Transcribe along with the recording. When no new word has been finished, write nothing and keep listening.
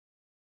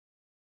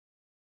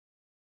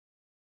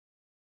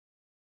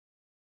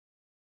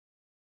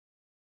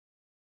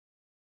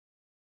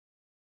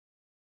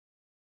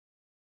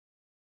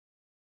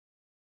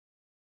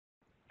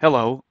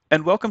Hello,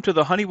 and welcome to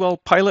the Honeywell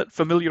Pilot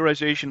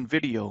Familiarization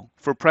video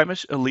for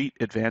Primus Elite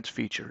Advanced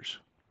Features.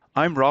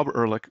 I'm Rob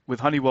Ehrlich with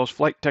Honeywell's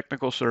Flight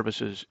Technical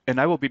Services,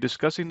 and I will be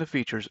discussing the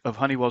features of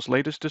Honeywell's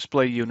latest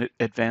display unit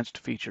Advanced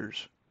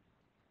Features.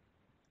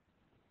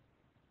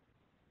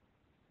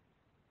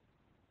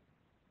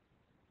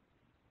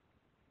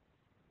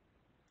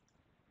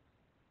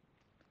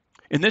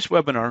 In this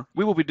webinar,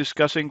 we will be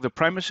discussing the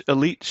Primus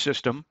Elite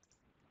system,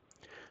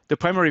 the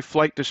primary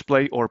flight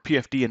display or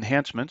PFD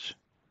enhancements,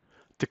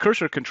 the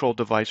cursor control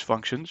device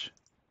functions,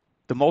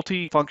 the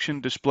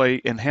MultiFunction display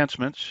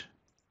enhancements,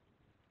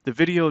 the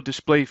video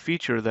display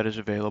feature that is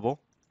available,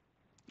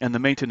 and the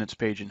maintenance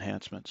page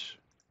enhancements.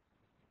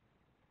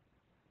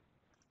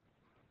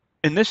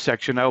 In this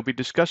section, I will be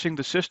discussing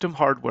the system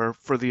hardware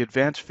for the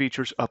Advanced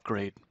Features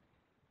upgrade.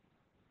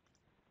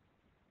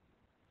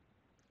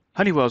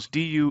 Honeywell's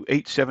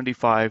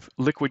DU-875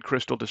 liquid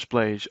crystal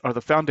displays are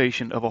the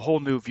foundation of a whole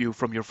new view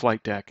from your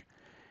flight deck.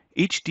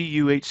 Each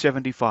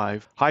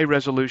DU-875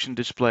 high-resolution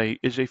display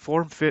is a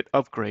form-fit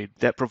upgrade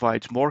that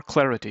provides more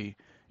clarity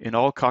in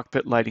all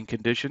cockpit lighting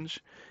conditions,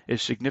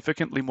 is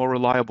significantly more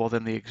reliable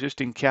than the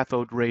existing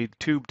cathode ray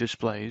tube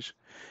displays,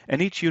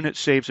 and each unit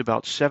saves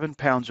about 7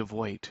 pounds of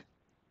weight.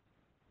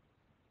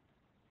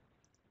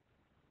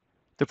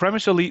 The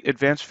Primus Elite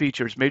Advanced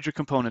Features major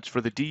components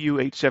for the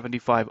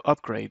DU-875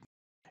 upgrade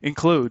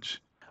includes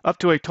up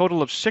to a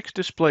total of 6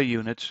 display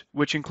units,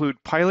 which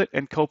include pilot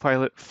and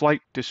co-pilot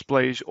flight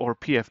displays or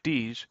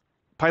PFDs,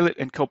 pilot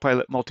and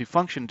co-pilot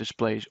multifunction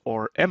displays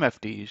or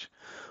MFDs,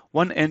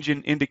 one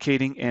engine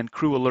indicating and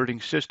crew alerting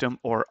system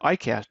or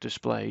ICAS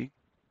display,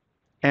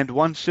 and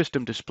one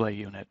system display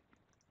unit.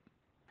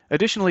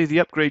 Additionally, the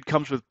upgrade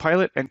comes with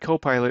pilot and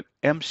co-pilot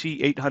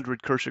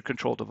MC800 cursor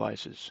control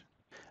devices,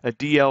 a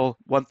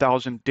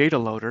DL1000 data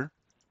loader,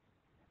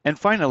 and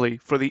finally,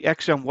 for the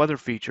XM weather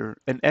feature,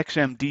 an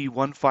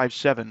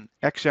XM-D157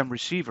 XM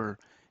receiver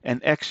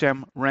and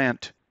XM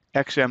RANT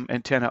XM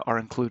antenna are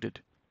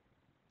included.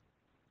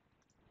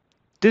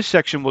 This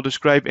section will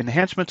describe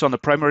enhancements on the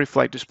primary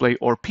flight display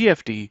or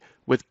PFD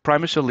with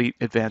Primus Elite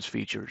Advanced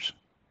Features.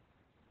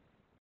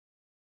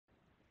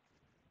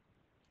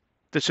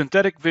 The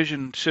Synthetic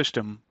Vision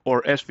System,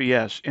 or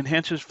SVS,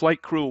 enhances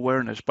flight crew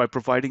awareness by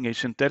providing a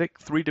synthetic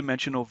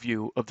three-dimensional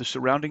view of the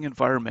surrounding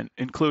environment,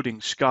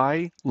 including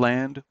sky,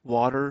 land,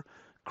 water,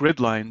 grid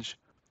lines,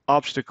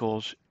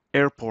 obstacles,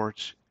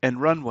 airports,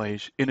 and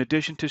runways, in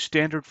addition to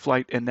standard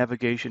flight and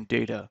navigation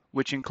data,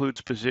 which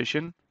includes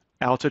position,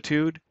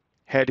 altitude,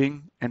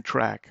 heading, and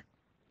track.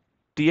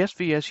 The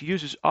SVS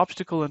uses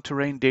obstacle and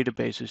terrain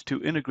databases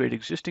to integrate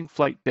existing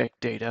flight deck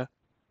data,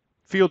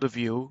 field of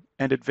view,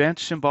 and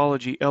advanced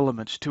symbology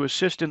elements to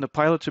assist in the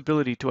pilot's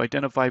ability to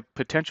identify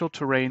potential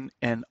terrain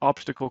and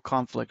obstacle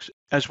conflicts,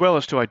 as well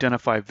as to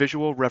identify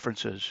visual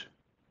references.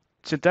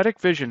 Synthetic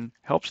vision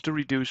helps to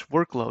reduce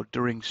workload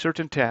during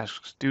certain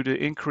tasks due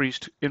to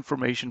increased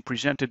information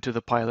presented to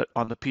the pilot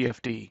on the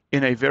PFD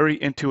in a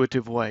very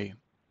intuitive way.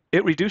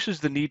 It reduces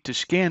the need to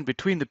scan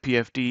between the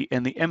PFD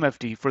and the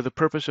MFD for the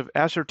purpose of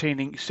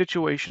ascertaining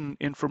situation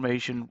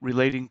information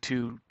relating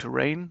to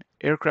terrain,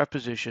 aircraft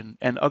position,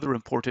 and other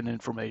important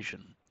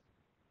information.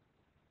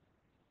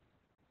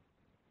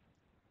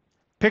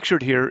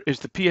 Pictured here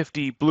is the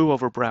PFD blue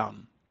over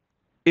brown.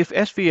 If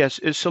SVS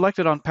is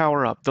selected on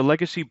power up, the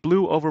legacy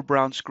blue over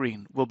brown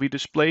screen will be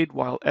displayed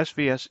while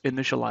SVS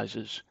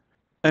initializes.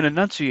 An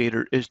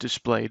annunciator is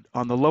displayed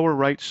on the lower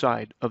right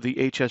side of the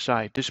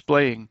HSI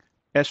displaying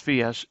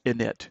SVS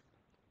init.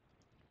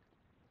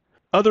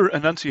 Other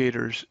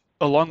annunciators,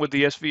 along with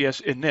the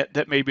SVS init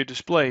that may be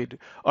displayed,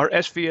 are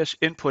SVS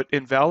input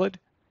invalid,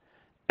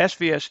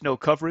 SVS no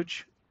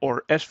coverage,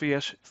 or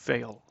SVS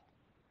fail.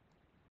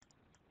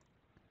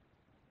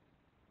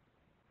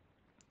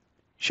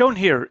 Shown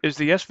here is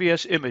the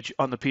SVS image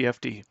on the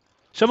PFD.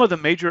 Some of the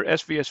major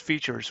SVS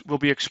features will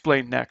be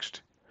explained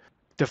next.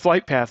 The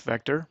flight path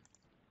vector,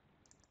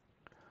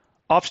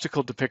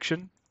 obstacle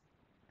depiction,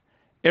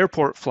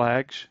 airport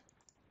flags,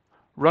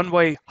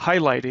 runway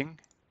highlighting,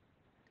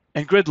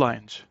 and grid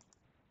lines.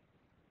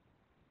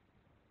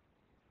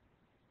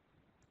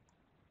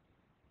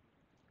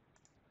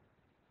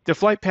 The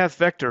flight path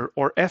vector,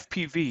 or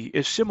FPV,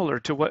 is similar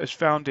to what is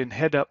found in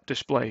head-up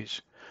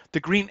displays. The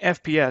green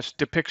FPS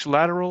depicts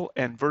lateral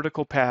and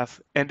vertical path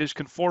and is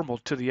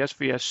conformal to the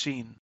SVS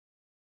scene.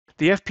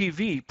 The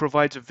FPV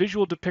provides a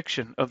visual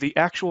depiction of the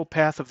actual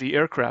path of the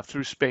aircraft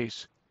through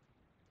space.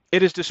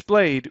 It is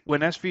displayed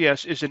when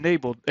SVS is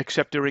enabled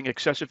except during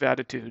excessive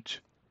attitudes.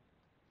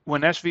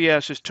 When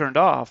SVS is turned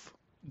off,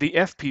 the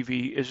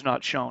FPV is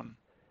not shown.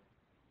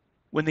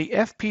 When the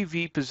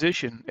FPV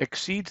position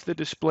exceeds the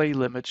display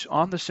limits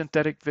on the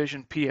Synthetic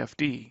Vision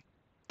PFD,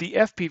 the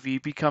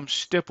FPV becomes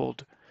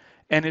stippled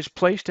and is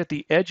placed at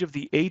the edge of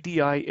the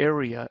ADI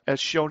area as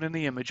shown in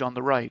the image on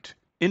the right,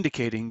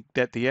 indicating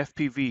that the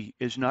FPV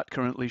is not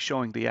currently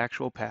showing the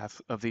actual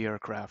path of the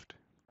aircraft.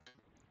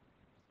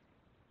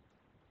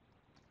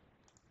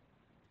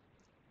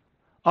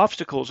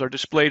 Obstacles are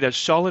displayed as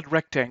solid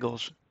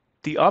rectangles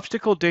The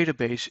obstacle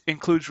database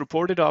includes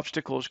reported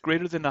obstacles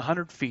greater than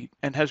 100 feet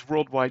and has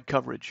worldwide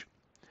coverage.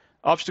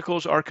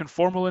 Obstacles are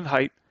conformal in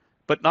height,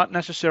 but not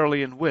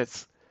necessarily in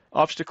width.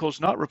 Obstacles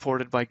not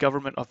reported by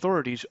government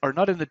authorities are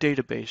not in the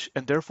database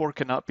and therefore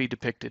cannot be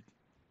depicted.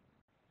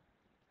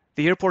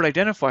 The airport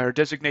identifier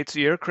designates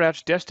the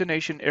aircraft's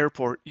destination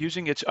airport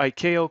using its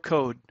ICAO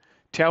code.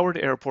 Towered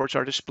airports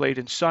are displayed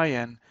in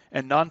cyan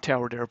and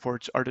non-towered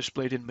airports are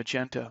displayed in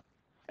magenta.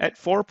 At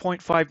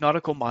 4.5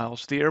 nautical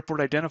miles, the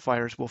airport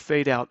identifiers will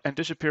fade out and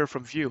disappear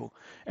from view,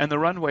 and the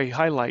runway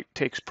highlight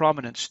takes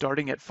prominence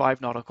starting at 5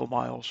 nautical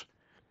miles.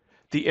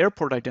 The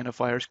airport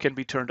identifiers can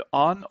be turned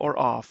on or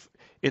off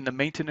in the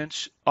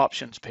Maintenance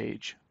Options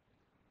page.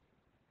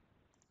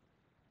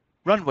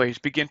 Runways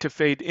begin to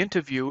fade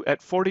into view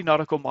at 40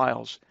 nautical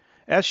miles,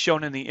 as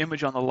shown in the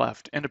image on the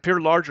left, and appear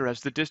larger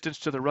as the distance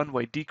to the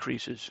runway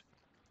decreases.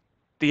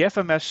 The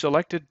FMS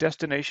selected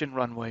destination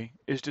runway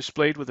is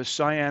displayed with a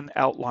cyan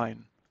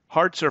outline.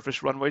 Hard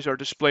surface runways are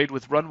displayed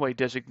with runway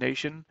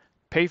designation,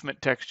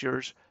 pavement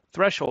textures,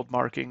 threshold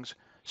markings,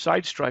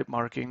 side stripe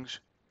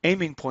markings,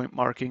 aiming point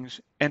markings,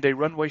 and a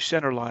runway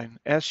centerline,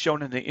 as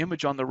shown in the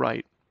image on the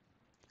right.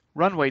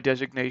 Runway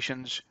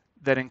designations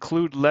that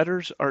include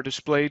letters are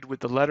displayed with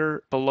the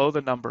letter below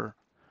the number.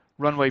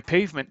 Runway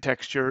pavement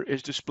texture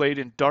is displayed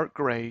in dark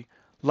gray.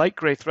 Light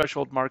gray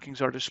threshold markings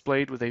are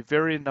displayed with a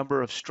varying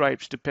number of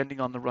stripes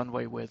depending on the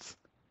runway width.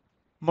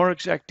 More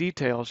exact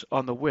details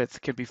on the width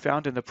can be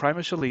found in the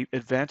Primus Elite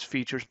Advanced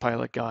Features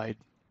Pilot Guide.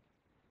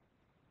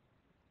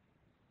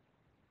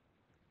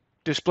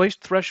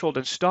 Displaced threshold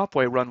and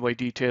stopway runway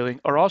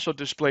detailing are also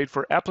displayed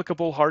for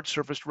applicable hard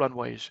surface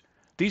runways.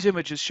 These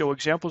images show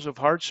examples of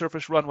hard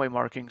surface runway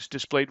markings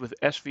displayed with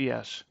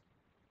SVS.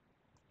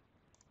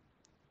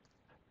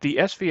 The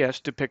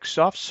SVS depicts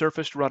soft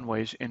surfaced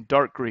runways in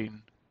dark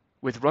green,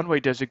 with runway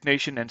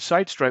designation and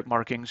side stripe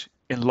markings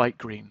in light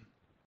green.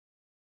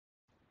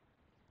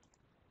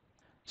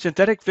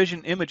 Synthetic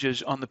vision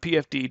images on the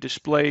PFD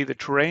display the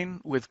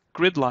terrain with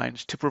grid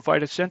lines to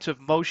provide a sense of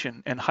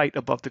motion and height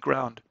above the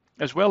ground,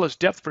 as well as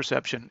depth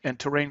perception and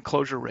terrain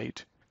closure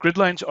rate. Grid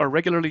lines are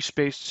regularly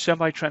spaced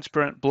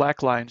semi-transparent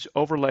black lines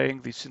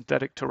overlaying the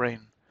synthetic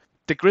terrain.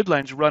 The grid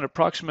lines run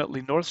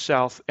approximately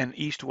north-south and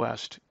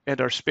east-west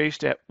and are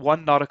spaced at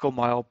 1 nautical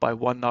mile by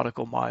 1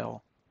 nautical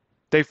mile.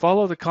 They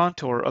follow the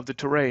contour of the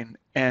terrain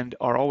and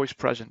are always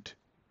present.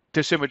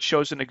 This image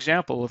shows an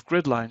example of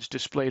grid lines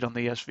displayed on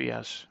the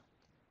SVS.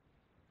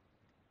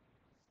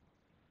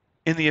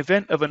 In the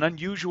event of an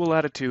unusual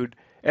attitude,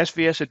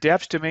 SVS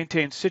adapts to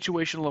maintain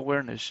situational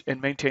awareness and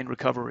maintain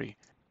recovery.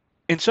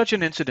 In such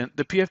an incident,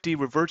 the PFD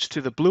reverts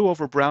to the blue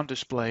over brown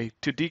display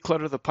to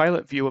declutter the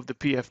pilot view of the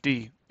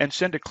PFD and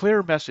send a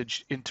clear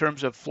message in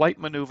terms of flight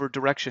maneuver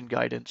direction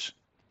guidance.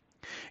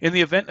 In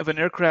the event of an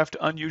aircraft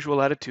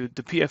unusual attitude,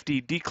 the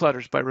PFD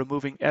declutters by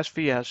removing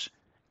SVS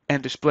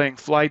and displaying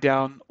fly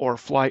down or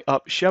fly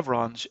up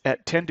chevrons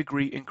at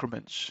 10-degree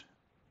increments.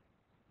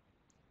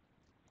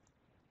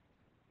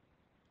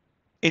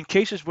 In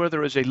cases where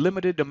there is a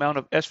limited amount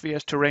of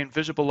SVS terrain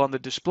visible on the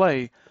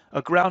display,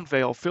 a ground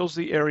veil fills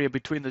the area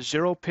between the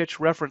zero pitch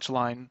reference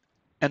line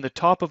and the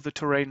top of the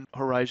terrain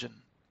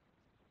horizon.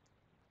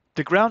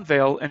 The ground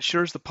veil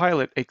ensures the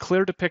pilot a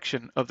clear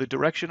depiction of the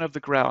direction of the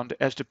ground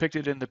as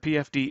depicted in the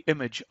PFD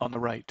image on the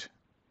right.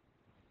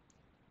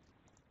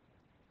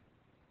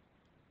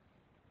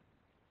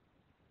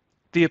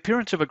 The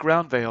appearance of a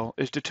ground veil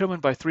is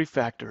determined by 3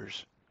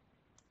 factors: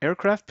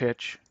 aircraft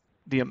pitch,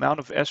 the amount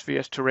of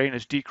SVS terrain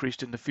is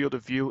decreased in the field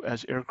of view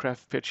as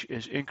aircraft pitch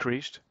is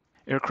increased.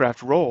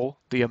 Aircraft roll,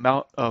 the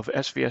amount of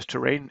SVS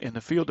terrain in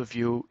the field of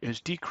view is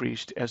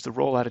decreased as the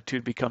roll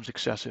attitude becomes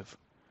excessive.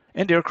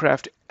 And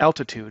aircraft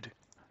altitude.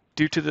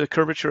 Due to the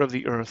curvature of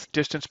the Earth,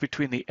 distance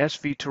between the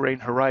SV terrain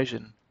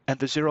horizon and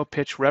the zero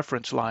pitch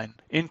reference line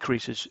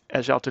increases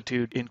as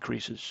altitude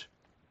increases.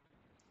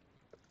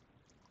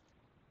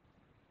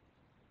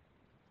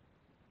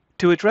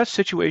 To address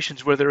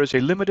situations where there is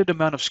a limited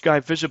amount of sky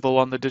visible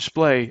on the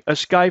display, a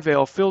sky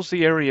veil fills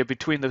the area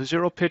between the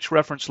zero pitch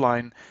reference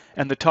line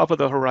and the top of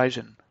the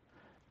horizon.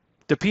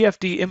 The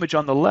PFD image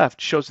on the left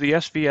shows the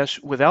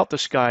SVS without the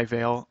sky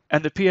veil,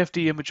 and the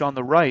PFD image on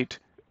the right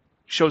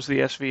shows the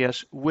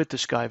SVS with the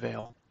sky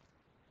veil.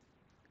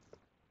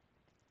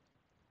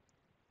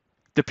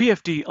 The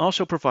PFD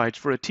also provides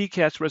for a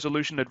TCAS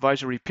resolution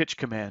advisory pitch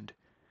command.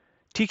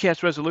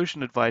 TCAS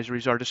resolution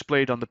advisories are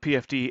displayed on the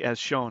PFD as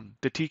shown.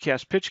 The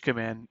TCAS pitch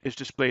command is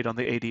displayed on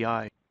the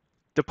ADI.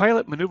 The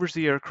pilot maneuvers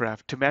the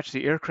aircraft to match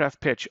the aircraft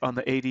pitch on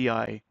the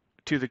ADI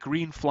to the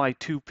green Fly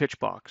 2 pitch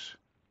box.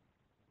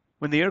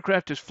 When the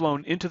aircraft is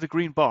flown into the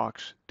green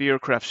box, the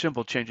aircraft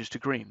symbol changes to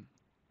green.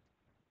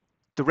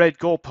 The red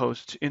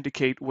goalposts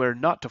indicate where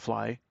not to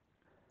fly.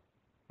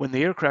 When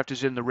the aircraft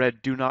is in the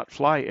red Do Not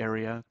Fly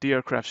area, the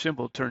aircraft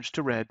symbol turns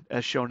to red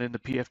as shown in the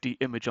PFD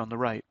image on the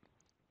right.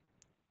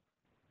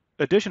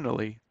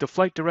 Additionally, the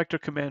Flight Director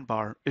command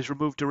bar is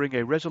removed during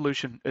a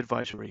resolution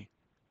advisory.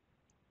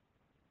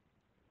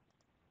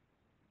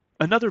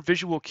 Another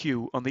visual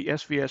cue on the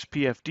SVS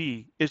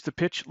PFD is the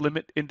Pitch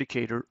Limit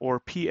Indicator, or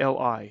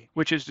PLI,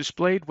 which is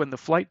displayed when the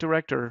Flight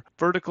Director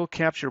vertical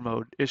capture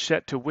mode is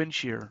set to wind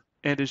shear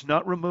and is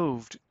not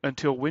removed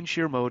until wind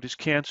shear mode is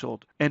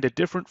canceled and a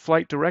different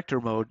Flight Director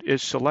mode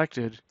is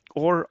selected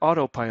or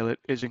autopilot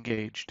is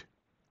engaged.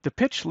 The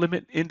Pitch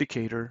Limit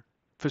Indicator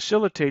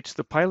facilitates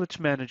the pilot's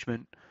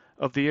management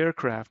of the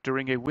aircraft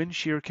during a wind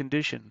shear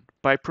condition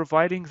by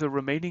providing the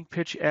remaining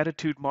pitch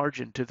attitude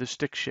margin to the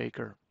stick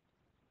shaker.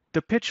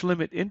 The pitch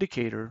limit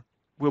indicator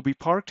will be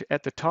parked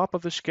at the top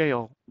of the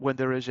scale when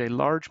there is a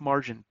large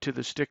margin to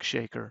the stick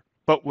shaker,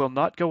 but will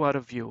not go out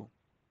of view.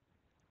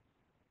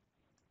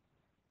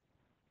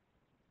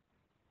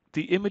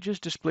 The images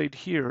displayed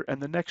here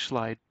and the next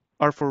slide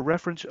are for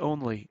reference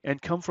only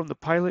and come from the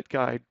pilot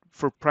guide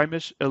for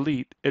Primus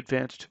Elite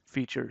Advanced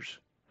Features.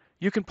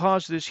 You can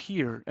pause this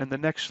here and the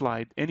next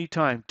slide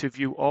anytime to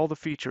view all the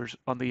features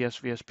on the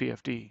SVS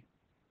PFD.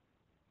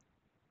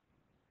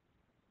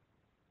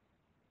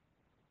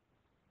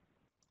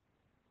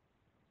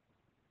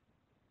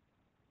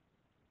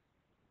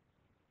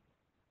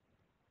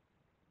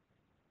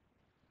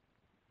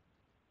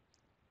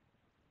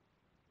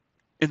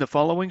 In the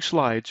following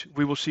slides,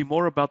 we will see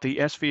more about the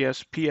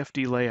SVS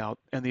PFD layout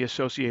and the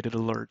associated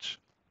alerts.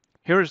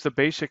 Here is the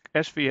basic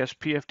SVS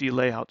PFD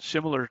layout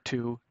similar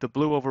to the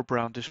blue over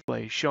brown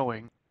display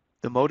showing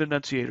the mode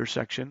enunciator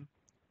section,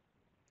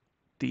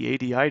 the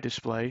ADI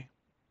display,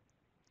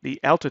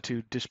 the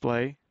altitude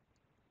display,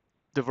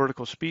 the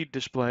vertical speed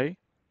display,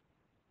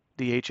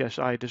 the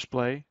HSI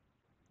display,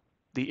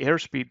 the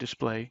airspeed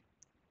display,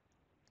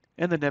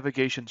 and the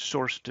navigation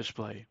source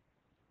display.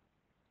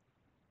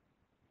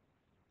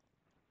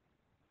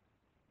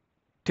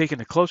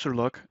 Taking a closer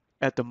look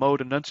at the mode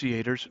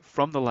enunciators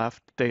from the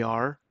left, they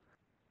are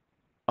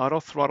auto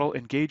throttle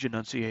engage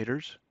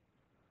enunciators,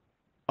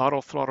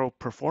 auto throttle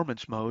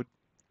performance mode,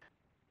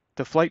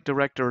 the flight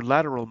director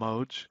lateral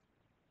modes,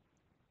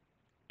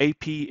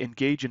 AP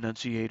engage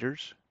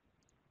enunciators,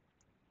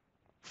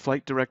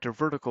 flight director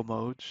vertical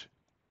modes,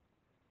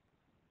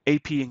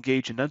 AP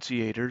engage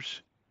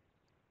enunciators,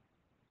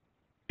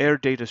 air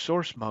data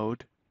source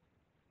mode,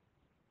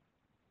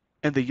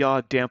 and the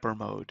yaw damper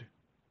mode.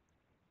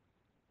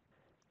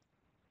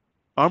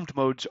 Armed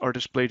modes are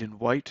displayed in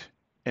white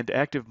and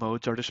active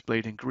modes are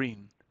displayed in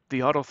green.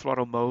 The auto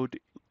throttle mode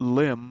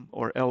LIM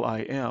or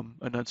LIM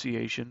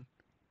enunciation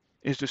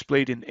is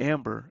displayed in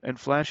amber and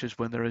flashes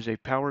when there is a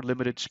power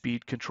limited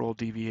speed control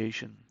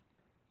deviation.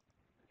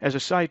 As a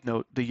side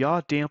note, the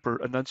yaw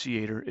damper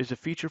enunciator is a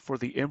feature for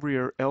the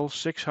Embraer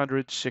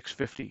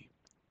L600-650.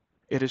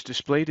 It is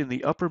displayed in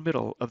the upper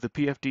middle of the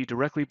PFD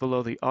directly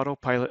below the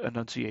autopilot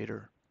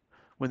enunciator.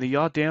 When the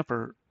yaw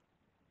damper,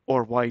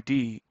 or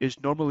YD,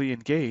 is normally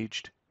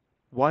engaged,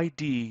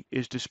 YD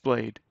is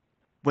displayed.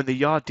 When the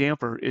yaw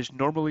damper is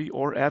normally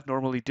or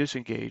abnormally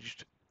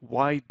disengaged,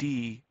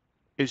 YD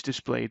is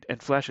displayed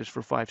and flashes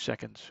for 5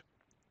 seconds.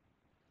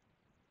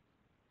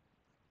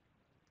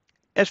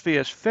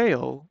 SVS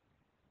fail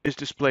is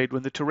displayed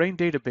when the terrain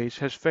database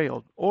has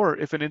failed or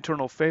if an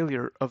internal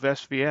failure of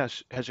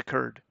SVS has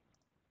occurred.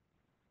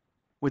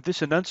 With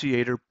this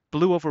enunciator,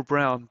 blue over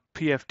brown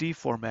PFD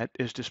format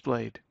is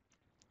displayed.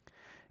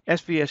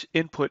 SVS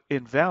input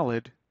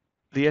invalid,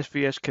 the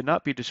SVS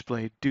cannot be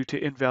displayed due to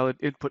invalid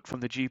input from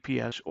the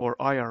GPS or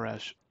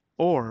IRS,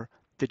 or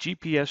the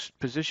GPS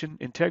position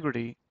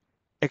integrity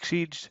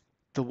exceeds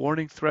the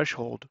warning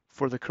threshold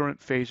for the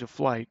current phase of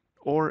flight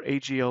or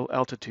AGL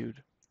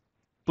altitude.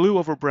 Blue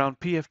over brown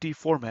PFD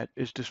format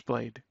is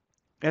displayed.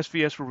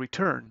 SVS will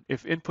return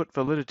if input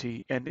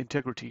validity and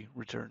integrity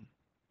return.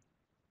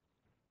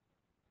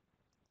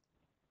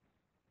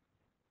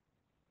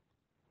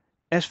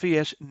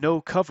 SVS no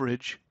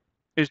coverage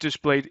is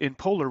displayed in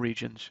polar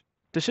regions.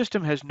 The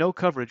system has no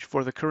coverage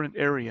for the current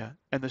area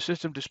and the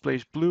system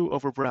displays blue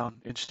over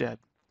brown instead.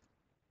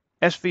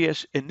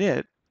 SVS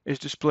init is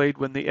displayed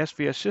when the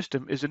SVS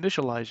system is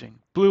initializing.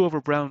 Blue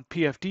over brown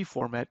PFD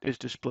format is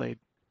displayed.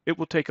 It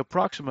will take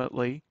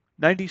approximately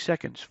 90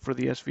 seconds for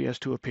the SVS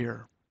to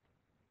appear.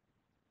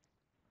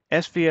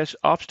 SVS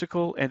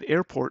obstacle and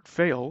airport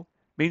fail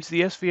means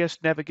the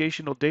SVS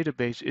navigational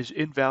database is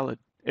invalid.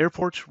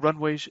 Airports,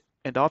 runways,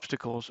 and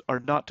obstacles are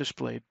not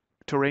displayed.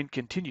 Terrain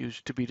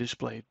continues to be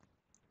displayed.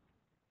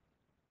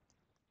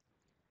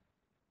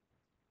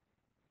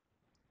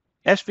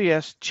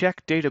 SVS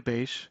check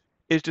database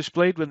is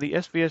displayed when the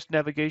SVS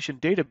navigation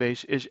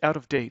database is out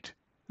of date.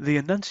 The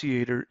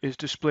enunciator is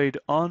displayed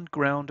on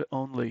ground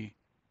only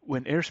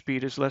when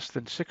airspeed is less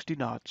than 60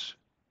 knots.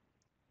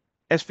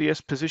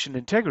 SVS position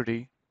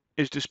integrity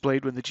is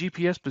displayed when the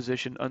GPS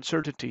position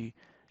uncertainty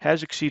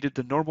has exceeded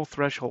the normal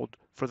threshold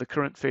for the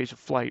current phase of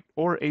flight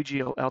or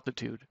AGL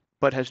altitude,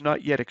 but has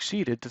not yet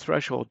exceeded the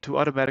threshold to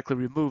automatically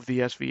remove the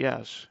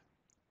SVS.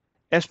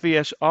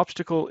 SVS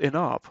obstacle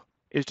inop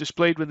is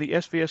displayed when the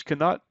SVS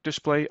cannot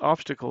display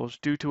obstacles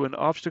due to an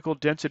obstacle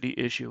density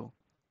issue.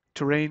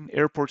 Terrain,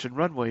 airports, and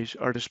runways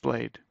are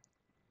displayed.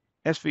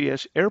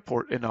 SVS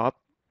airport inop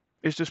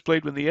is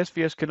displayed when the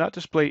SVS cannot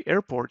display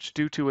airports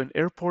due to an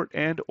airport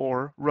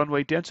and/or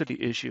runway density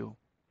issue.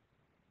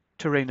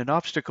 Terrain and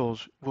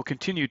obstacles will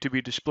continue to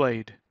be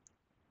displayed.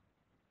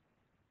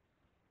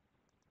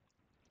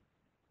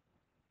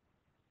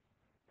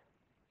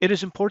 It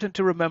is important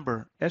to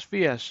remember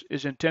SVS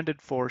is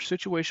intended for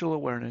situational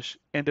awareness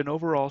and an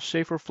overall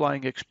safer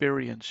flying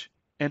experience,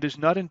 and is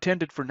not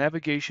intended for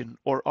navigation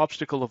or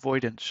obstacle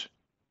avoidance.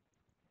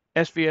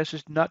 SVS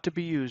is not to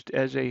be used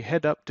as a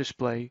head-up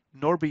display,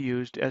 nor be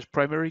used as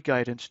primary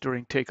guidance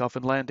during takeoff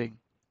and landing.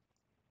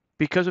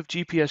 Because of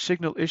GPS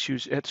signal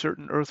issues at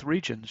certain Earth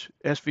regions,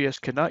 SVS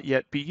cannot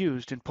yet be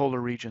used in polar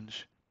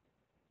regions.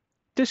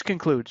 This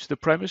concludes the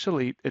Primus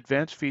Elite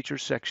Advanced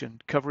Features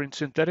section covering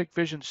synthetic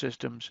vision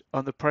systems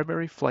on the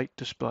primary flight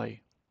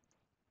display.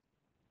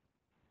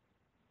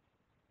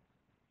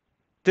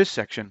 This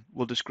section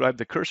will describe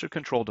the cursor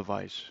control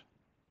device.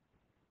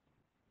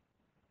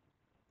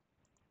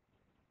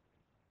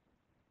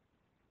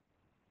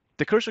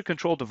 The cursor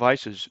control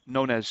devices,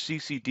 known as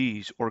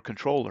CCDs or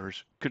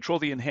controllers, control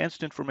the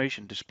enhanced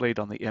information displayed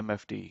on the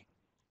MFD.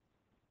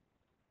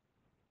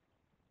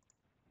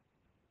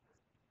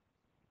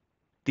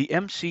 The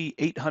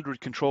MC800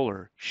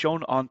 controller,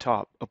 shown on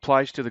top,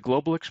 applies to the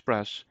Global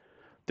Express,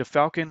 the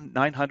Falcon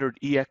 900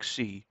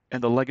 EXC,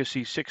 and the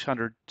Legacy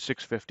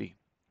 600-650.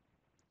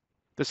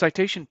 The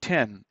Citation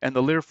 10 and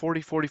the Lear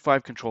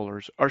 4045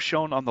 controllers are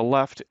shown on the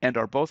left and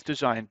are both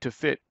designed to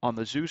fit on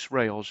the Zeus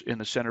rails in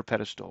the center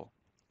pedestal.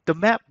 The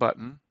Map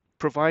button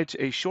provides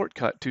a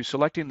shortcut to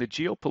selecting the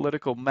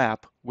geopolitical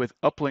map with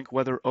Uplink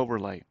Weather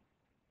Overlay.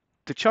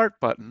 The Chart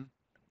button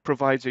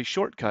provides a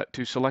shortcut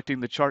to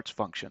selecting the Charts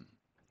function.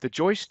 The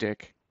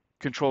joystick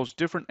controls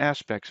different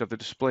aspects of the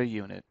display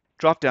unit.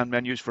 Drop-down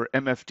menus for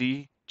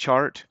MFD,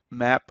 chart,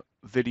 map,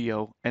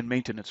 video, and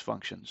maintenance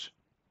functions.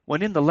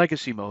 When in the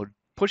legacy mode,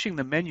 pushing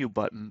the menu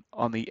button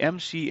on the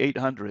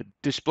MC800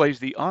 displays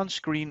the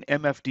on-screen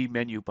MFD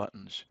menu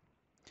buttons.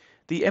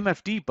 The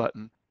MFD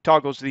button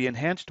toggles the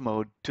enhanced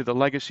mode to the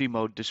legacy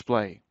mode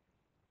display.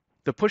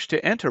 The push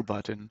to enter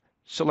button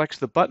selects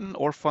the button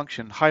or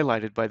function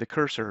highlighted by the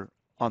cursor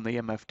on the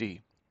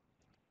MFD.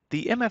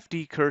 The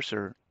MFD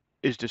cursor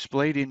is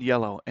displayed in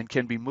yellow and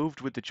can be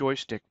moved with the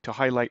joystick to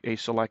highlight a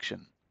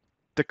selection.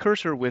 The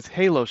cursor with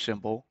halo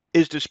symbol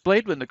is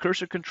displayed when the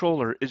cursor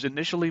controller is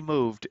initially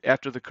moved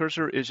after the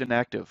cursor is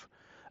inactive.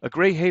 A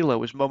gray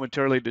halo is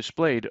momentarily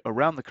displayed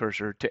around the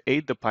cursor to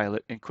aid the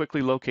pilot in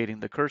quickly locating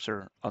the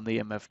cursor on the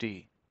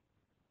MFD.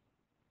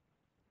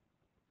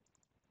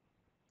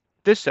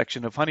 This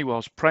section of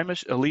Honeywell's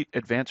Primus Elite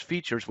Advanced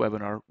Features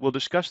webinar will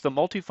discuss the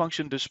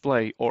multifunction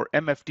display or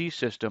MFD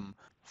system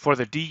for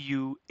the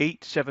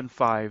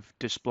DU875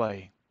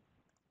 display.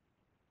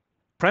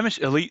 Primus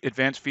Elite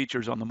Advanced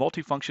Features on the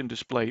multifunction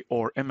display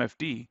or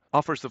MFD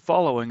offers the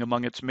following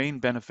among its main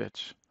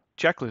benefits.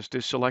 Checklist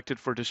is selected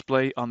for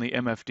display on the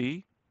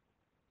MFD.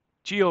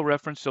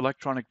 Geo-referenced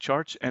electronic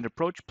charts and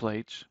approach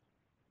plates.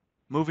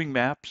 Moving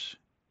maps.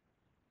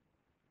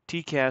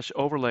 TCAS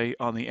overlay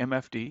on the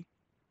MFD.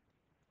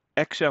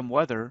 XM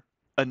weather,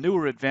 a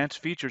newer advanced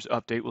features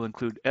update will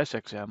include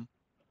SXM,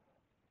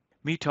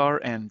 METAR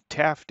and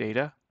TAF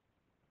data,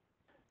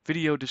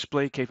 video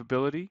display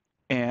capability,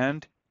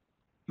 and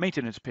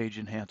maintenance page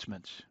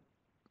enhancements.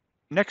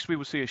 Next, we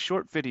will see a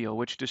short video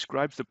which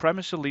describes the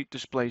Primus Elite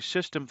display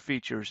system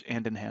features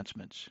and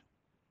enhancements.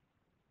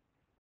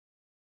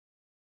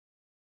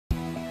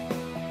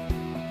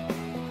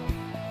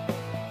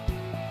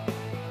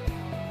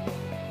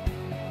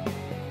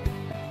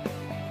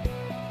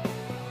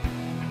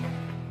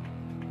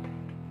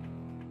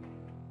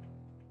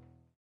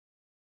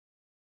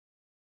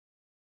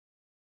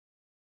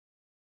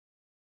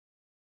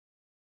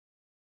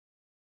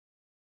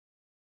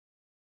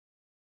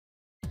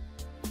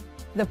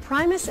 The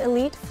Primus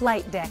Elite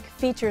flight deck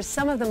features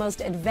some of the most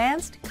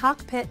advanced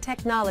cockpit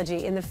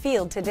technology in the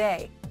field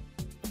today.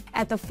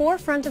 At the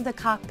forefront of the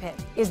cockpit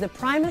is the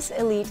Primus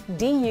Elite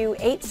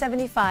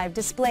DU875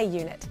 display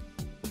unit.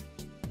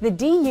 The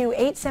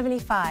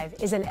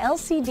DU875 is an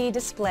LCD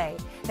display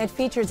that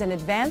features an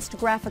advanced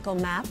graphical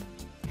map,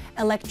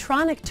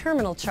 electronic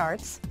terminal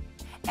charts,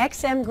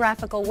 XM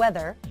graphical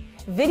weather,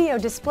 video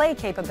display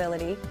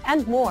capability,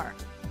 and more.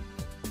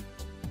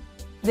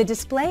 The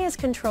display is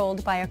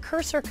controlled by a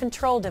cursor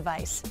control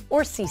device,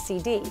 or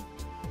CCD.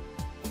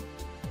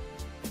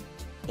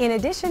 In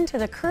addition to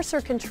the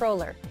cursor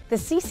controller, the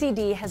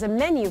CCD has a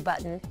menu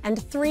button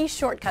and 3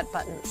 shortcut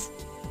buttons.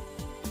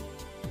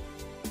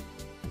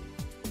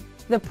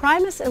 The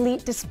Primus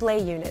Elite display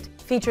unit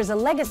features a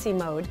legacy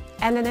mode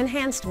and an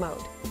enhanced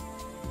mode.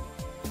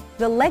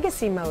 The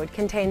legacy mode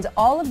contains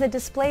all of the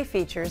display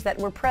features that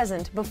were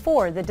present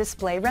before the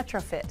display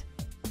retrofit.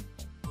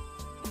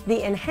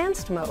 The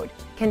enhanced mode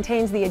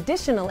contains the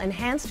additional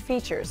enhanced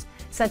features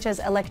such as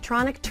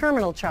electronic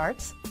terminal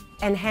charts,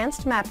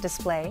 enhanced map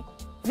display,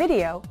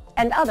 video,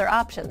 and other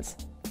options.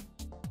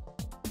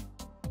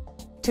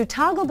 To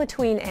toggle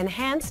between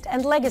enhanced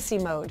and legacy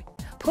mode,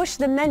 push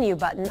the menu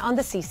button on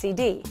the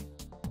CCD.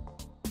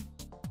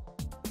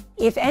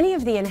 If any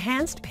of the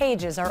enhanced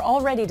pages are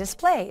already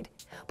displayed,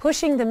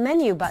 pushing the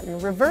menu button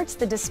reverts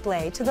the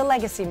display to the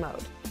legacy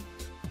mode.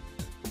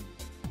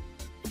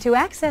 To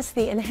access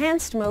the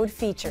enhanced mode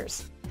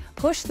features,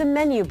 push the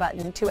menu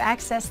button to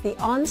access the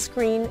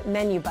on-screen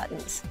menu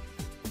buttons.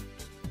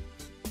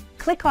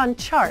 Click on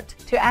Chart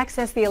to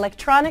access the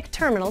electronic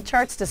terminal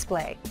charts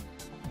display.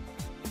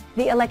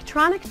 The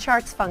electronic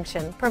charts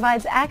function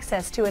provides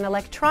access to an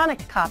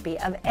electronic copy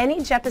of any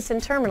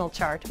Jeppesen terminal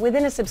chart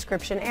within a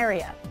subscription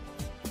area.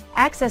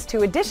 Access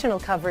to additional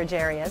coverage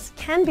areas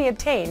can be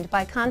obtained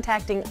by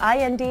contacting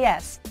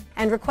INDS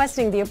and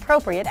requesting the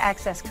appropriate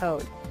access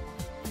code.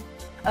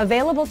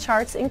 Available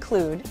charts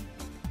include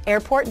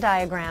airport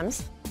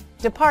diagrams,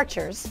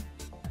 departures,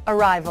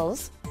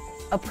 arrivals,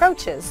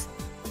 approaches,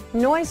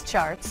 noise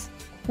charts,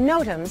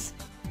 NOTAMs,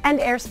 and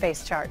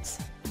airspace charts.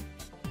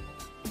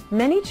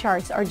 Many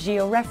charts are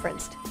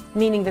geo-referenced,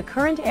 meaning the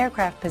current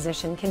aircraft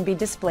position can be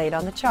displayed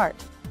on the chart.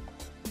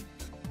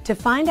 To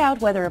find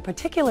out whether a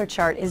particular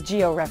chart is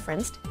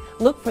geo-referenced,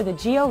 look for the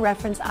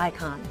geo-reference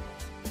icon.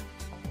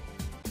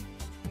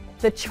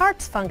 The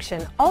Charts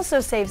function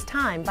also saves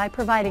time by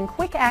providing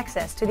quick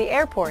access to the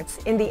airports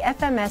in the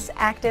FMS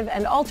active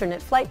and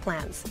alternate flight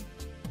plans.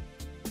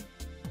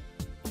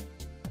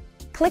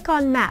 Click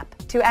on Map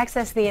to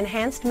access the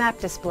enhanced map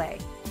display.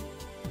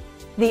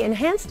 The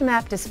enhanced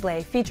map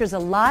display features a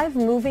live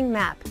moving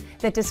map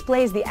that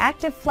displays the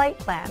active flight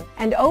plan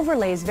and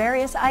overlays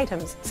various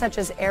items such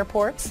as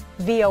airports,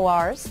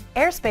 VORs,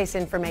 airspace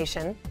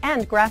information,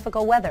 and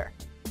graphical weather.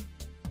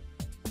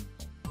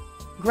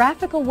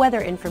 Graphical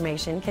weather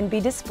information can be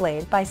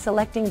displayed by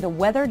selecting the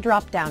Weather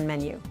drop-down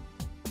menu.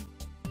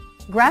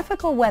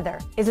 Graphical Weather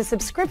is a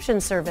subscription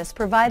service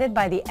provided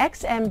by the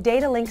XM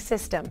Data Link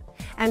system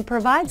and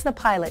provides the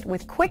pilot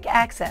with quick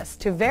access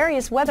to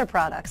various weather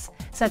products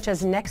such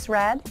as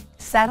NexRad,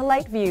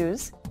 satellite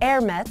views,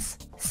 AirMets,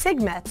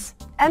 SIGMETs,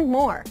 and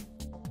more.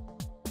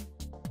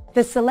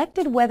 The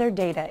selected weather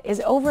data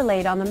is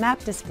overlaid on the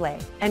map display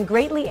and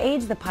greatly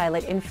aids the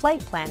pilot in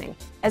flight planning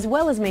as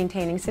well as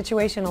maintaining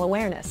situational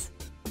awareness.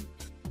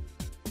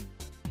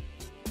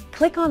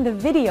 Click on the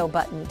Video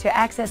button to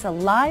access a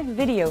live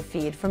video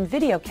feed from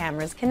video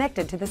cameras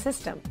connected to the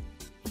system.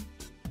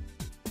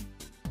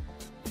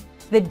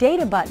 The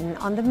Data button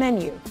on the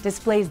menu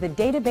displays the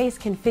database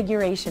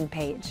configuration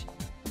page.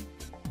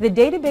 The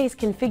database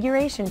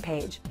configuration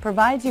page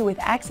provides you with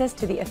access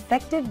to the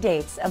effective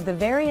dates of the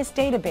various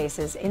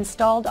databases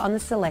installed on the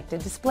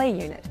selected display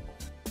unit.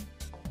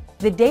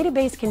 The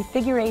database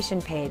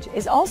configuration page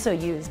is also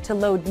used to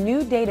load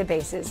new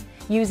databases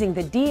using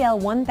the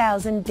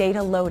DL1000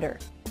 data loader.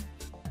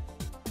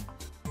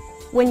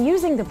 When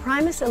using the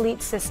Primus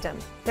Elite system,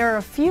 there are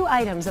a few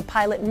items a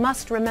pilot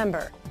must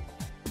remember.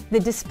 The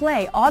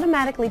display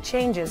automatically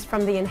changes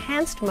from the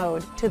enhanced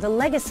mode to the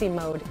legacy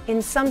mode in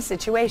some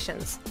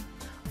situations.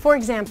 For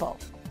example,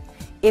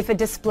 if a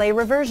display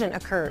reversion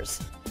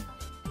occurs,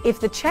 if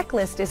the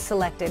checklist is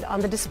selected on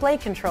the display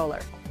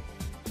controller,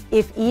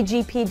 if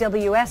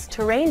EGPWS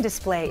terrain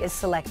display is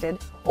selected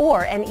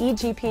or an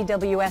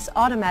EGPWS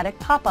automatic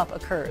pop-up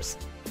occurs,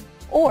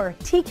 or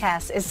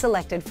TCAS is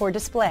selected for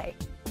display.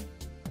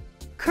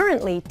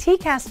 Currently,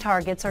 TCAS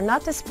targets are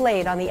not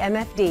displayed on the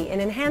MFD in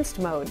enhanced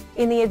mode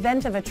in the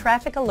event of a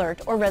traffic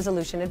alert or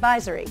resolution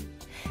advisory.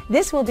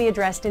 This will be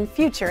addressed in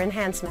future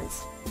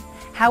enhancements.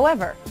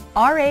 However,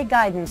 RA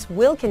guidance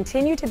will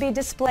continue to be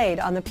displayed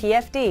on the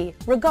PFD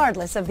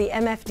regardless of the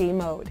MFD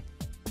mode.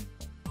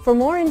 For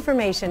more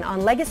information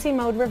on legacy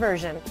mode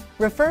reversion,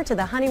 refer to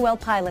the Honeywell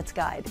Pilot's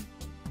Guide.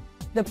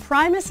 The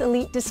Primus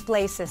Elite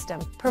display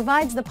system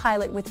provides the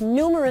pilot with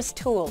numerous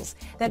tools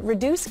that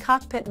reduce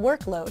cockpit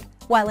workload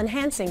while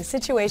enhancing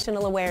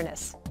situational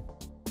awareness.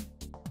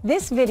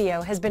 This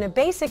video has been a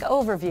basic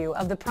overview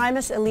of the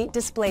Primus Elite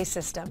display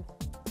system.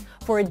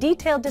 For a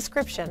detailed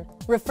description,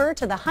 refer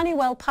to the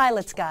Honeywell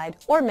Pilot's Guide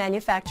or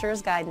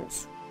Manufacturer's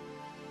Guidance.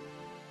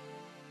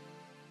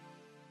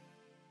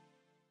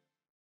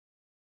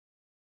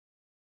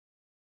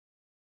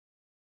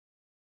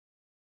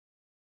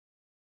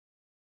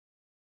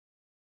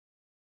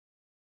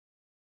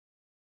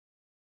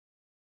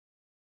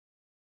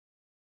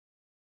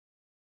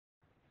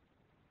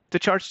 The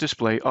charts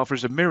display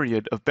offers a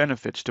myriad of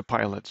benefits to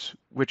pilots,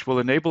 which will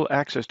enable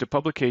access to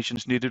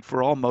publications needed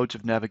for all modes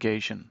of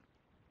navigation.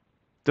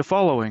 The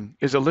following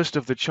is a list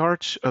of the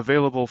charts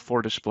available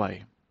for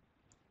display.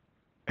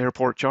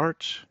 Airport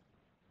charts,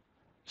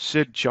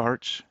 SID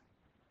charts,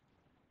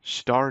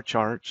 star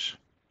charts,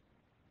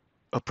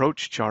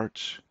 approach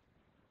charts,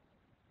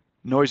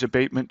 noise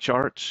abatement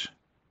charts,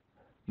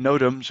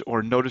 NOTAMs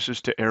or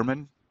notices to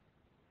airmen,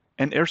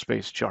 and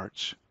airspace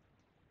charts.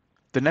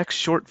 The next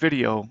short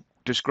video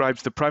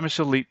describes the Primus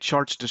Elite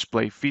charts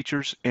display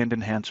features and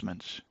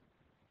enhancements.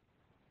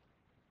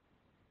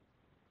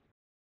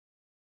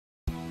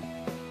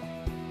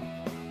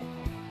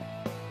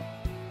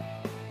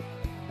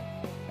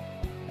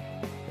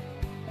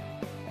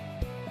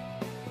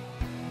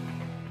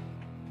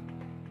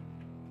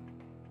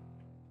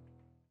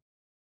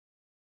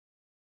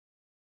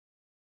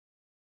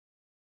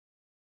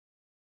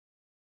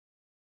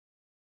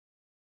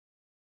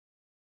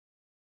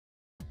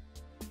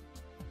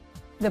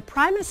 The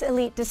Primus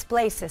Elite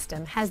display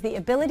system has the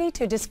ability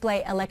to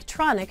display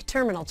electronic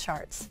terminal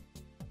charts.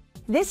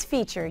 This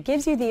feature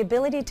gives you the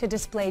ability to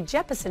display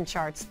Jeppesen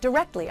charts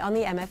directly on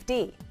the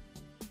MFD.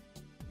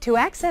 To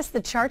access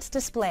the charts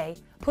display,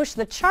 push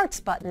the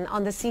Charts button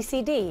on the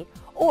CCD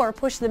or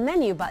push the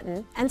Menu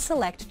button and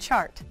select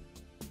Chart.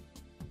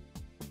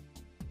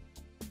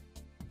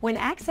 When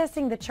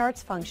accessing the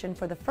Charts function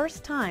for the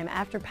first time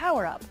after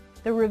power-up,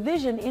 the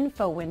Revision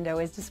Info window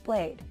is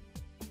displayed.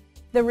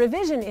 The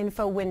Revision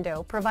Info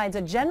window provides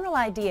a general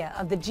idea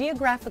of the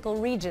geographical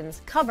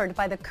regions covered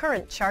by the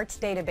current charts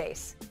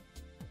database.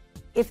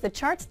 If the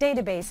charts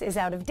database is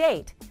out of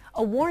date,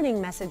 a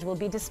warning message will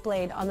be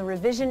displayed on the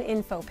Revision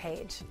Info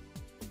page.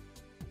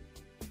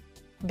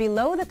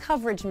 Below the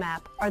coverage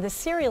map are the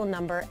serial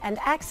number and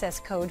access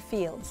code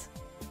fields.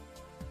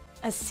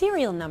 A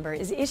serial number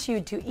is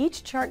issued to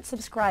each chart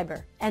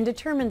subscriber and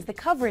determines the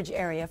coverage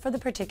area for the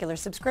particular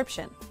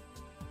subscription.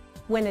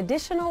 When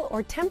additional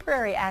or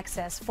temporary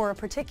access for a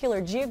particular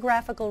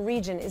geographical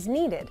region is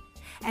needed,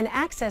 an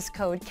access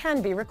code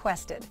can be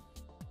requested.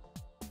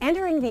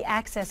 Entering the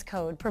access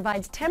code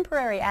provides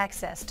temporary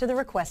access to the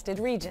requested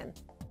region.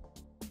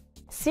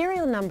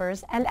 Serial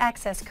numbers and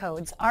access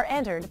codes are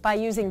entered by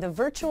using the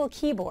virtual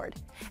keyboard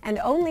and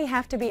only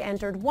have to be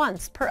entered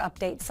once per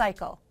update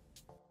cycle.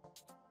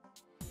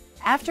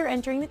 After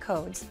entering the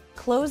codes,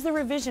 close the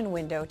revision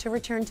window to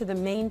return to the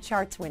main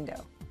charts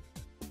window.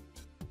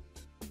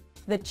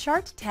 The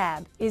Chart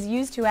tab is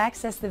used to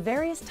access the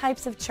various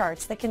types of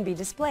charts that can be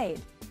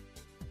displayed.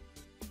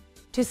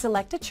 To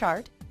select a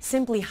chart,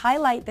 simply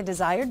highlight the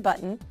desired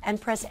button and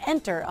press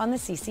Enter on the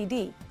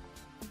CCD.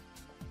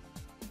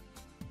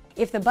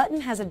 If the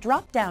button has a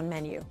drop-down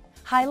menu,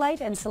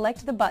 highlight and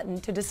select the button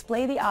to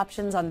display the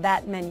options on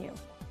that menu.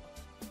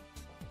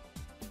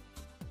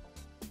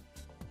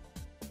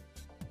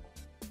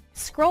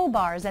 Scroll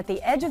bars at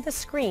the edge of the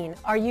screen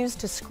are used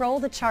to scroll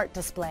the chart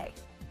display.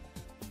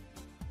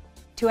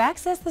 To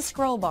access the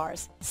scroll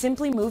bars,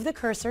 simply move the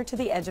cursor to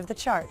the edge of the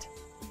chart.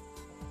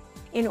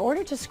 In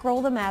order to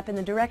scroll the map in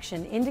the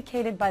direction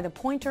indicated by the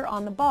pointer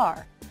on the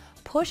bar,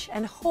 push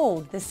and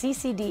hold the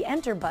CCD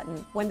Enter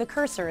button when the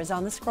cursor is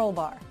on the scroll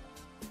bar.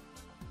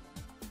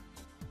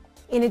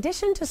 In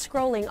addition to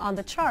scrolling on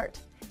the chart,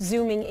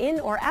 zooming in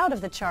or out of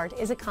the chart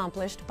is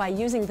accomplished by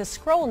using the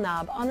scroll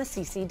knob on the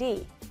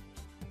CCD.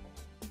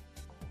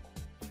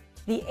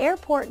 The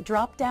Airport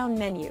drop-down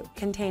menu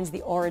contains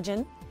the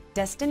origin,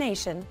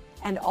 destination,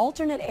 and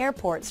alternate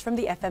airports from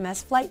the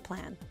FMS flight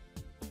plan.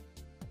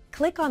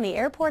 Click on the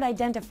airport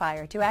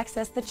identifier to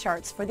access the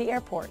charts for the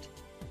airport.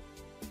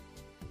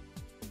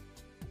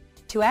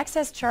 To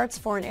access charts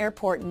for an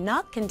airport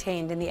not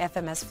contained in the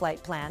FMS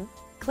flight plan,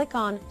 click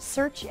on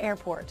Search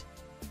Airport.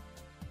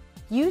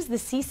 Use the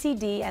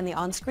CCD and the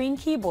on-screen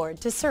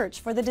keyboard to search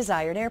for the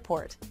desired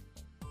airport.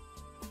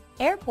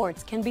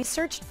 Airports can be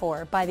searched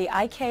for by the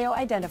ICAO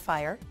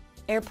identifier,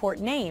 airport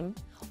name,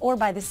 or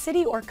by the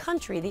city or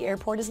country the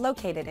airport is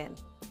located in.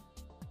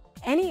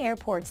 Any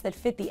airports that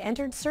fit the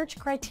entered search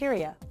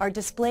criteria are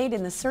displayed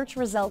in the search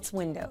results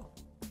window.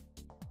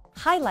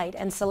 Highlight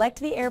and select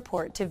the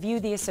airport to view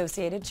the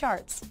associated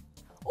charts,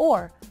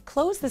 or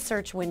close the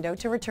search window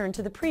to return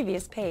to the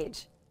previous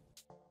page.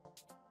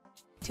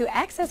 To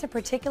access a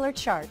particular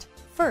chart,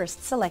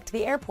 first select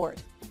the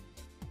airport.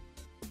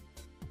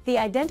 The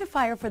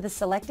identifier for the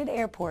selected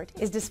airport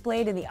is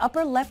displayed in the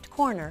upper left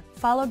corner,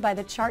 followed by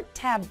the Chart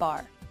tab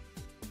bar.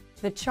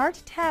 The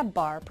Chart tab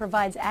bar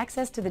provides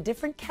access to the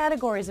different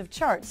categories of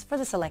charts for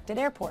the selected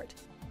airport.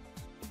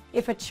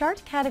 If a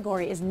chart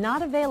category is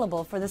not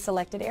available for the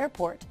selected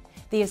airport,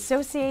 the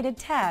associated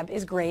tab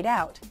is grayed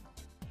out.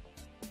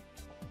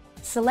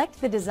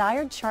 Select the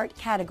desired chart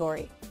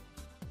category.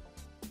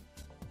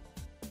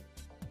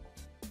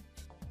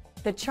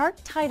 The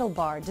Chart title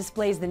bar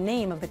displays the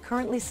name of the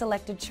currently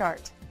selected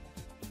chart.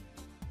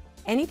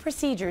 Any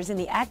procedures in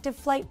the active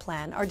flight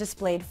plan are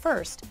displayed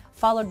first,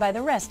 followed by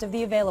the rest of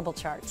the available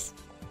charts.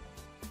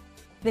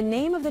 The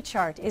name of the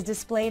chart is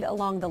displayed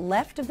along the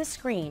left of the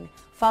screen,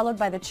 followed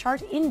by the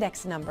chart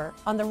index number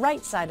on the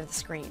right side of the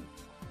screen.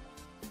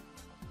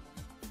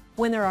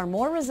 When there are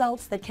more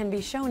results that can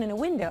be shown in a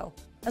window,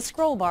 a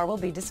scroll bar will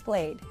be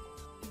displayed.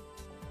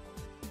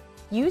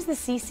 Use the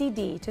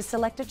CCD to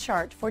select a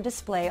chart for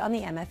display on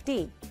the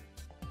MFD.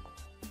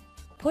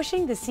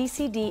 Pushing the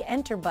CCD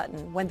Enter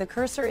button when the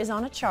cursor is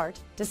on a chart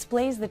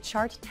displays the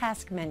Chart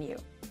Task menu.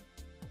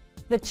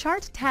 The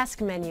Chart Task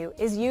menu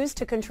is used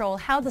to control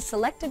how the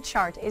selected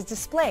chart is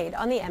displayed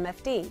on the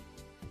MFD.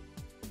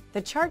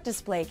 The chart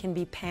display can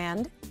be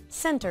panned,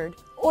 centered,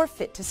 or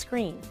fit to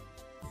screen.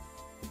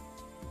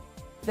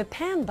 The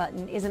Pan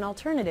button is an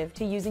alternative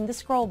to using the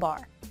scroll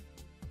bar.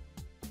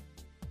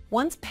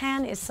 Once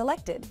Pan is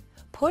selected,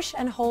 push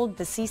and hold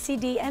the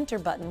CCD Enter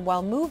button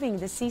while moving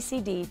the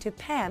CCD to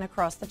pan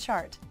across the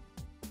chart.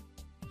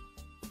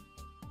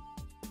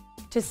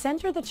 To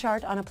center the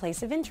chart on a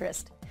place of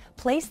interest,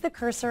 place the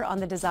cursor on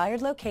the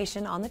desired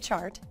location on the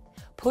chart,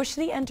 push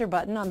the Enter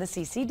button on the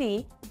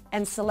CCD,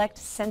 and select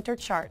Center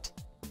Chart.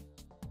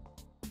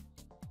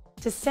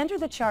 To center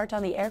the chart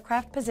on the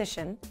aircraft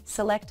position,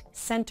 select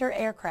Center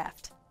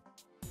Aircraft.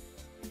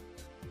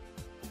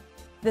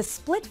 The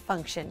Split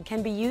function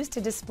can be used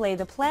to display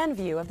the plan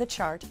view of the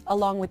chart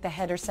along with the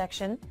header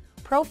section,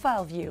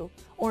 profile view,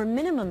 or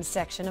minimum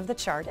section of the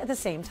chart at the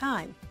same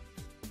time.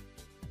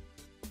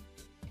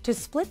 To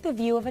split the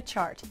view of a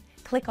chart,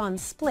 click on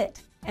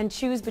Split and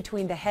choose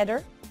between the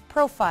header,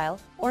 profile,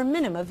 or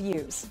minima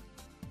views.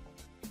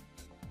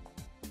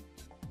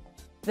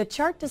 The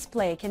chart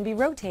display can be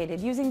rotated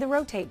using the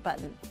Rotate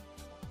button.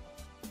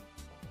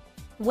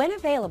 When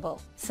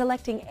available,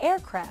 selecting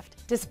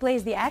Aircraft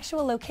displays the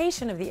actual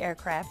location of the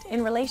aircraft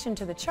in relation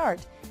to the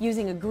chart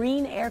using a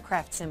green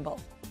aircraft symbol.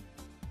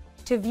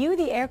 To view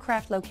the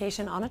aircraft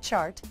location on a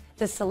chart,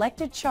 the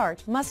selected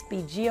chart must be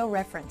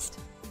georeferenced.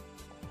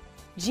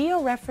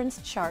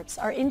 Georeferenced charts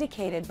are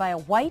indicated by a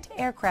white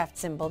aircraft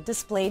symbol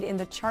displayed in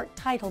the chart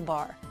title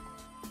bar.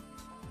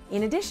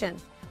 In addition,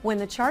 when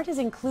the chart is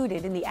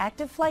included in the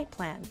active flight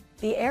plan,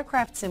 the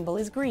aircraft symbol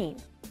is green.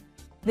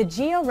 The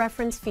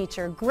georeference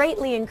feature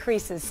greatly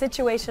increases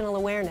situational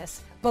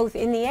awareness both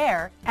in the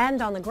air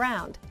and on the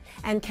ground,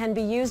 and can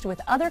be used with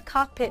other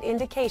cockpit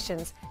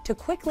indications to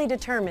quickly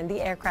determine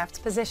the aircraft's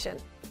position.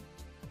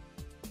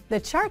 The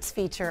Charts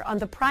feature on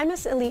the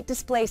Primus Elite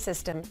display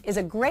system is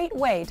a great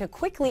way to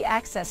quickly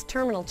access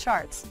terminal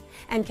charts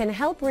and can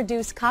help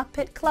reduce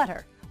cockpit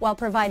clutter while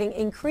providing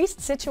increased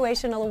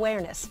situational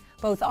awareness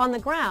both on the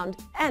ground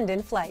and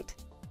in flight.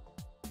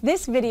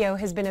 This video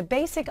has been a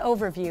basic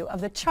overview of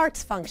the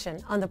Charts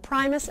function on the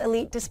Primus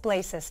Elite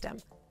display system.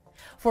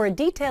 For a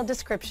detailed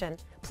description,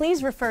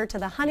 please refer to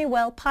the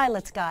Honeywell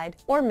Pilot's Guide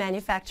or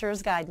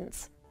Manufacturer's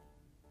Guidance.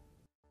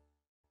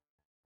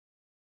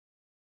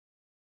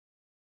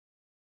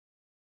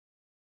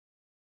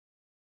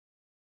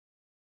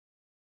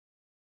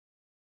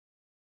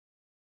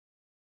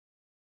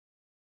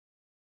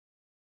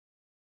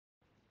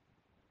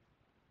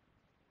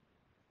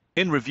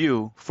 In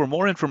review, for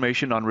more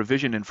information on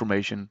revision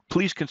information,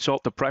 please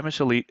consult the Primus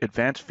Elite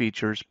Advanced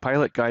Features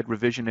Pilot Guide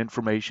revision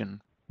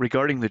information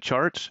regarding the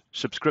charts,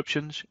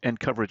 subscriptions, and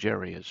coverage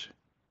areas.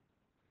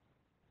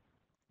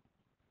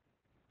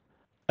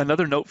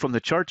 Another note from the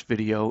charts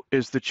video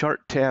is the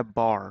chart tab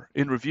bar.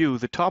 In review,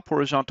 the top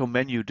horizontal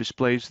menu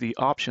displays the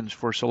options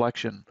for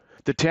selection.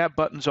 The tab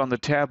buttons on the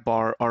tab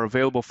bar are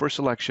available for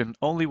selection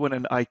only when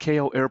an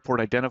ICAO airport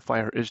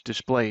identifier is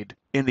displayed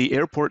in the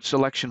airport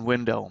selection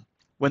window.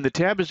 When the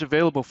tab is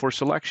available for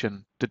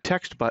selection, the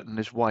text button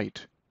is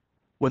white.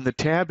 When the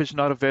tab is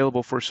not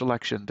available for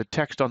selection, the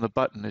text on the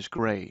button is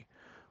gray.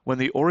 When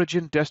the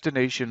origin,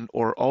 destination,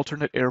 or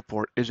alternate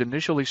airport is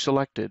initially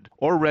selected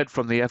or read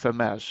from the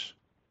FMS,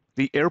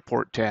 the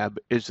Airport tab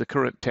is the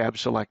current tab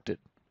selected.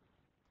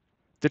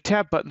 The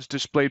tab buttons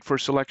displayed for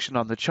selection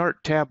on the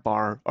chart tab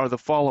bar are the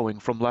following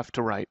from left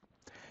to right: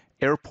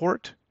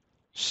 Airport,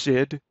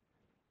 SID,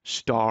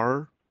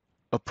 Star,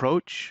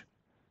 Approach,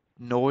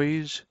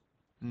 Noise,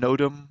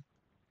 NOTAM,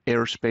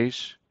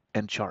 Airspace,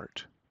 and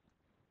Chart.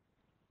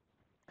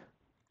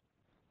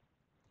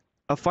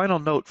 A final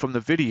note from the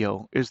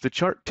video is the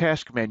Chart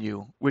Task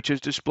menu, which is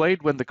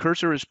displayed when the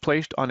cursor is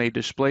placed on a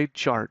displayed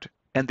chart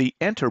and the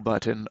Enter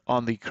button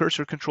on the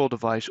Cursor Control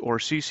Device or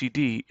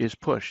CCD is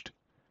pushed.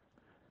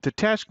 The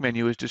Task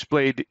menu is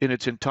displayed in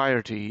its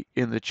entirety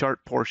in the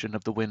chart portion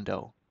of the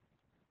window.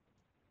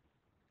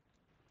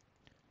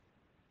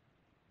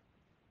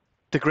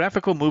 The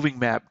Graphical Moving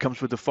Map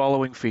comes with the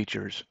following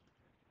features: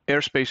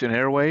 airspace and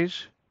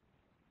airways,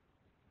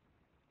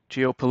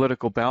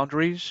 geopolitical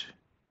boundaries,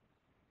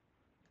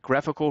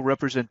 graphical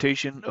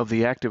representation of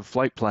the active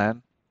flight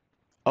plan,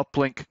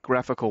 uplink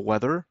graphical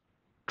weather,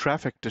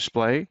 traffic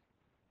display,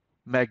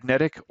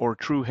 magnetic or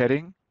true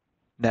heading,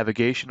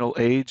 navigational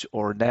aids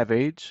or nav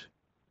aids,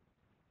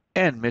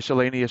 and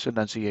miscellaneous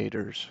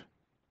enunciators.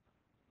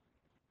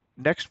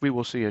 Next, we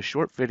will see a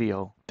short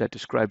video that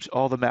describes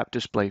all the map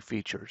display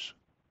features.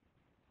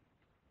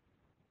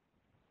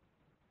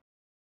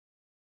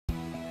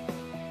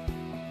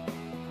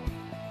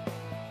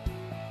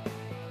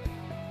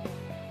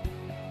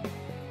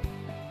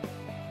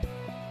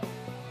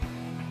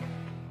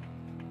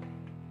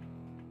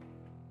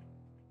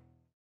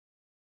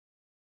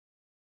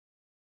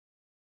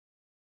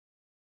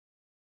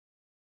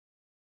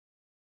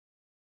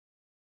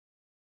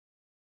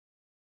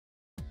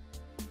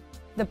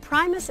 The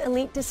Primus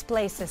Elite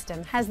display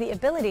system has the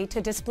ability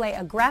to display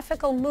a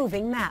graphical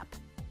moving map.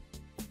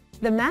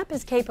 The map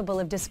is capable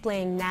of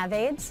displaying nav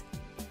aids,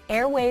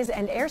 airways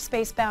and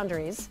airspace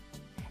boundaries,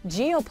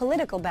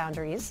 geopolitical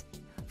boundaries,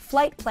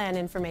 flight plan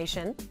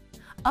information,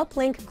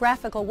 uplink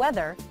graphical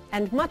weather,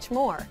 and much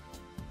more.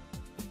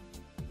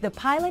 The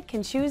pilot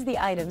can choose the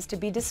items to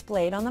be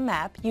displayed on the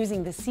map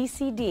using the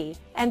CCD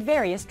and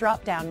various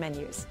drop-down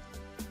menus.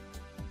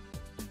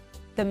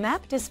 The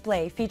map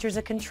display features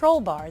a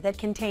control bar that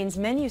contains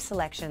menu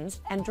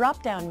selections and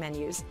drop-down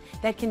menus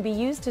that can be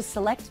used to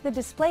select the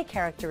display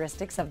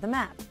characteristics of the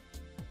map.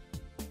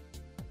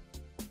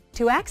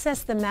 To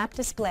access the map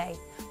display,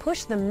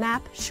 push the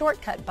Map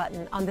shortcut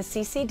button on the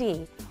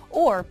CCD,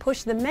 or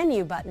push the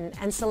Menu button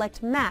and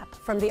select Map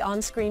from the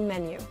on-screen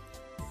menu.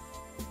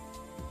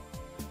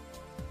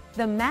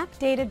 The Map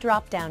Data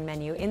drop-down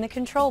menu in the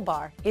control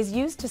bar is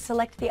used to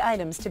select the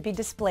items to be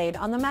displayed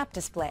on the map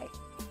display.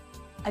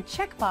 A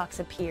checkbox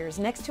appears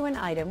next to an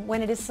item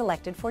when it is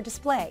selected for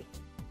display.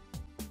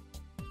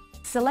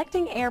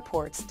 Selecting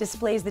airports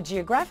displays the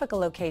geographical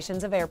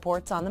locations of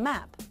airports on the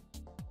map.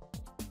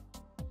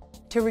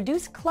 To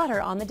reduce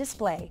clutter on the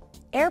display,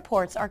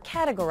 airports are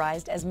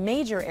categorized as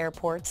major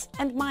airports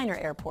and minor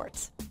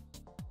airports.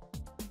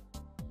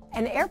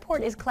 An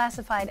airport is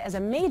classified as a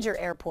major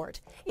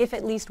airport if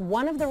at least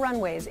one of the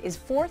runways is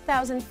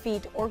 4,000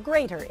 feet or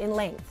greater in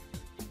length.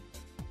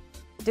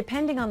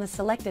 Depending on the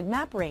selected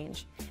map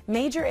range,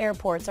 major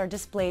airports are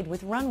displayed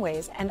with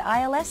runways and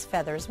ILS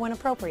feathers when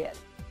appropriate.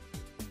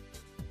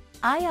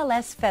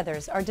 ILS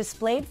feathers are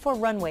displayed for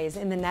runways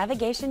in the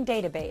navigation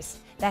database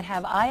that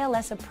have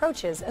ILS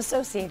approaches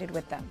associated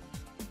with them.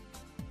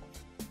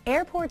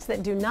 Airports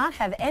that do not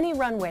have any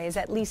runways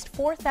at least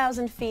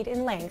 4,000 feet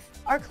in length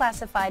are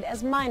classified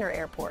as minor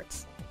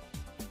airports.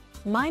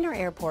 Minor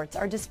airports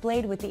are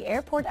displayed with the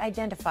airport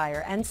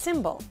identifier and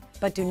symbol,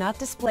 but do not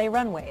display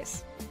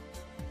runways.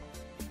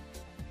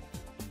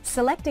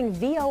 Selecting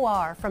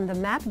VOR from the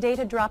Map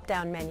Data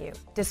drop-down menu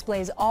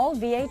displays all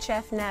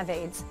VHF nav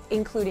aids,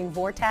 including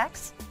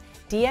VORTAX,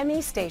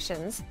 DME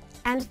stations,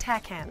 and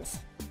TAC hands.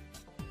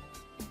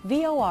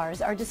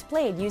 VORs are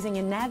displayed using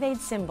a nav aid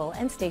symbol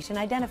and station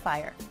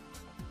identifier.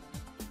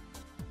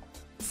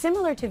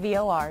 Similar to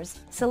VORs,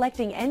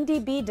 selecting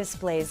NDB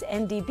displays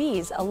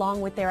NDBs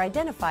along with their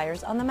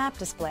identifiers on the map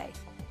display.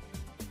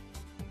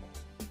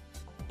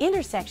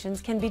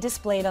 Intersections can be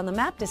displayed on the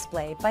map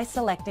display by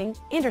selecting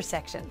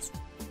Intersections.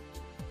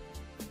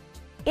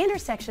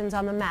 Intersections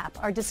on the map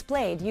are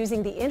displayed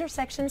using the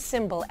intersection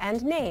symbol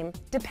and name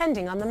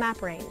depending on the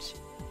map range.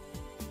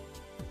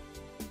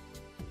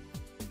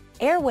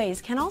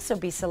 Airways can also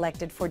be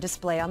selected for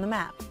display on the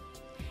map.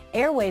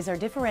 Airways are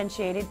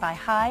differentiated by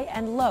high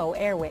and low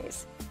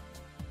airways.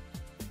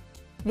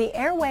 The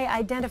airway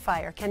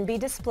identifier can be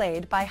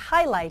displayed by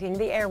highlighting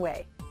the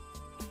airway.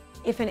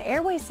 If an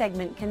airway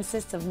segment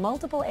consists of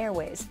multiple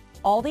airways,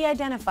 all the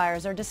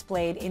identifiers are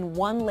displayed in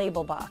one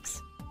label box.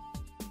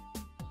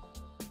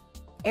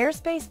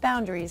 Airspace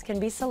boundaries can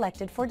be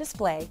selected for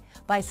display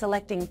by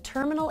selecting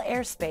Terminal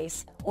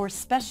Airspace or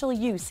Special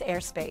Use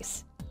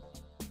Airspace.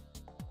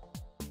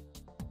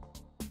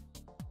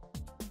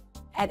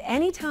 At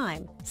any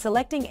time,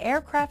 selecting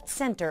Aircraft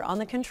Center on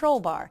the control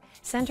bar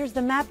centers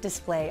the map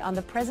display on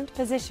the present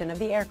position of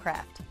the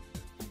aircraft.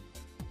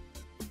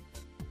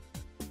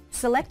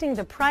 Selecting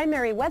the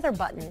Primary Weather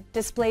button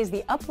displays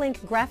the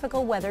Uplink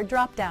Graphical Weather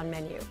drop-down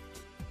menu.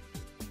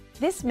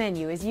 This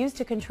menu is used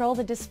to control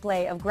the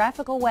display of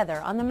graphical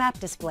weather on the map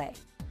display.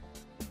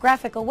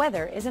 Graphical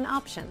weather is an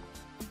option.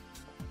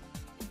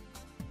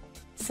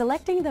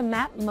 Selecting the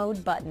Map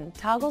Mode button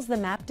toggles the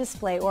map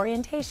display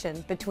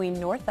orientation between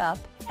north up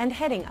and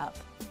heading up.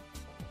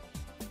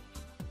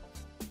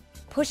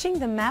 Pushing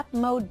the Map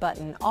Mode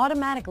button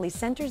automatically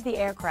centers the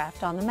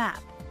aircraft on the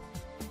map.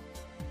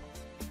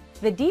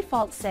 The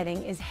default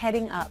setting is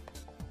heading up.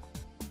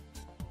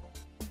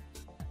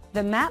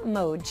 The map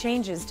mode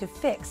changes to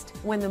fixed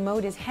when the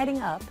mode is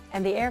heading up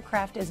and the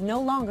aircraft is no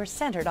longer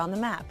centered on the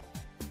map.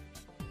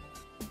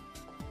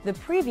 The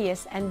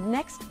previous and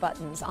next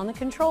buttons on the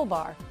control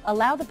bar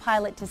allow the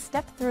pilot to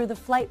step through the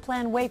flight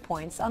plan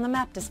waypoints on the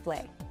map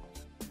display.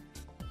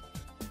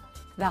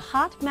 The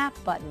Hot Map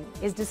button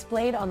is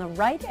displayed on the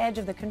right edge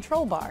of the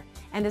control bar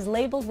and is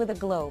labeled with a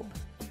globe.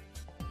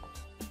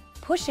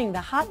 Pushing the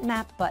Hot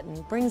Map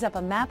button brings up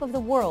a map of the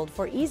world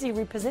for easy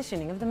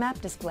repositioning of the map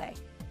display.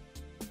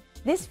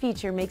 This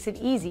feature makes it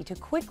easy to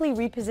quickly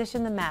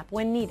reposition the map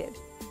when needed.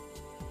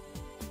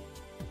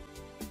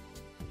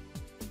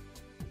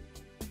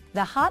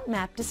 The Hot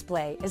Map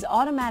display is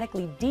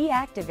automatically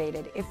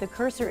deactivated if the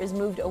cursor is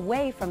moved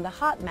away from the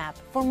hot map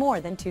for more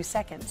than 2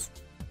 seconds.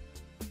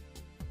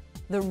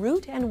 The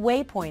route and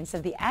waypoints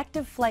of the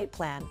active flight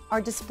plan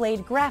are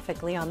displayed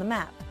graphically on the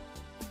map.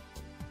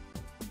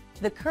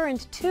 The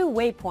current to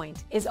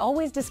waypoint is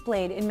always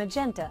displayed in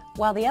magenta,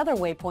 while the other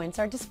waypoints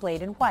are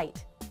displayed in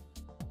white.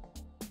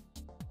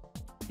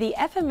 The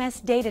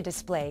FMS data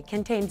display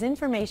contains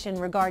information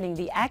regarding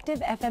the active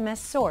FMS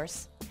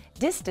source,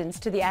 distance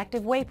to the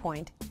active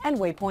waypoint, and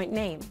waypoint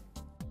name.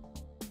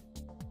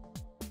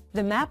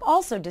 The map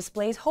also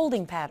displays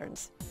holding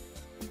patterns.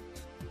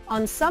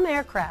 On some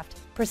aircraft,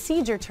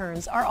 procedure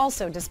turns are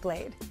also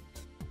displayed.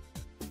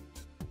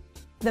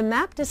 The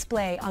map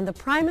display on the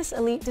Primus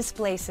Elite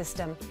display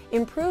system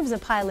improves a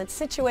pilot's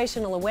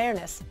situational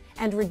awareness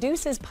and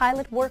reduces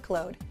pilot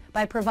workload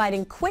by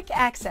providing quick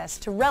access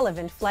to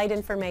relevant flight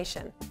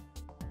information.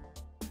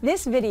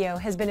 This video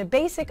has been a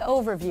basic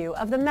overview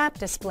of the map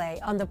display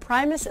on the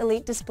Primus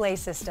Elite display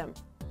system.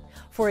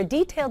 For a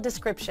detailed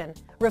description,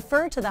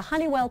 refer to the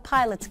Honeywell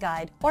Pilot's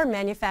Guide or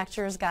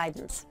Manufacturer's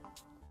Guidance.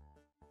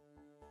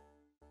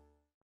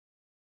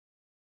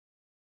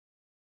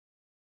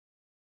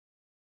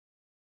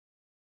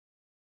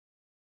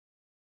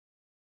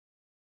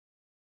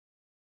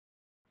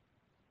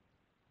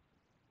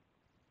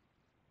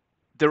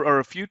 There are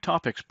a few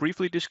topics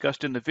briefly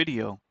discussed in the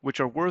video which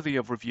are worthy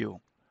of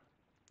review.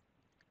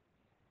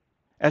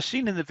 As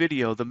seen in the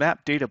video, the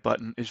Map Data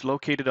button is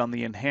located on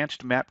the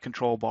Enhanced Map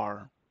control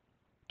bar.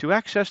 To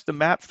access the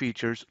map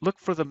features, look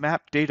for the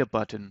Map Data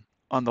button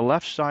on the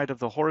left side of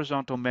the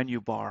horizontal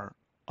menu bar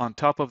on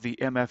top of the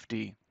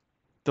MFD.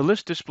 The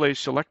list displays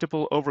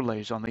selectable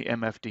overlays on the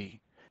MFD.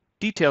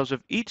 Details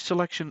of each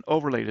selection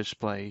overlay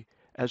display,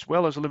 as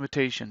well as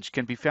limitations,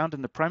 can be found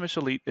in the Primus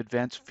Elite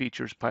Advanced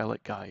Features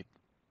Pilot Guide.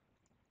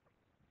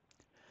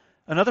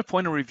 Another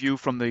point of review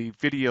from the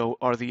video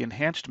are the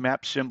enhanced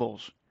map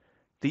symbols.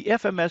 The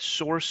FMS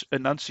source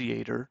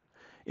enunciator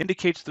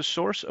indicates the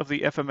source of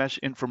the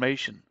FMS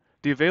information.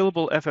 The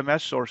available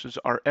FMS sources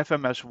are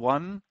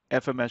FMS1,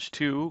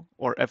 FMS2,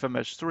 or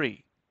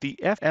FMS3. The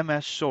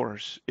FMS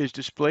source is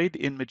displayed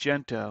in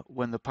magenta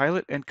when the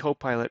pilot and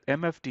co-pilot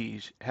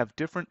MFDs have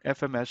different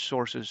FMS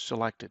sources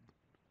selected.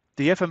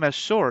 The FMS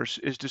source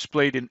is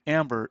displayed in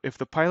amber if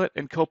the pilot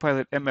and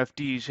co-pilot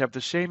MFDs have the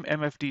same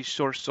MFD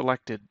source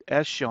selected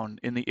as shown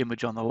in the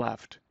image on the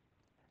left.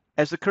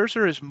 As the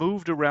cursor is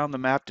moved around the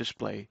map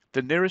display,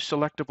 the nearest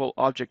selectable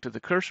object to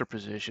the cursor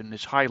position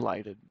is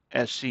highlighted,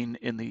 as seen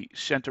in the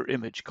center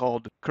image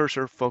called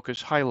Cursor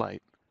Focus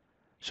Highlight.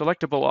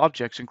 Selectable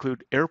objects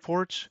include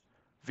airports,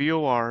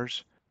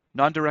 VORs,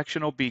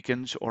 non-directional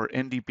beacons or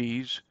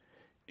NDBs,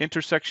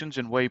 intersections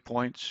and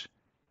waypoints,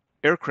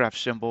 aircraft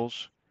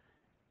symbols,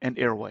 and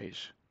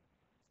airways.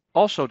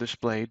 Also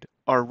displayed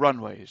are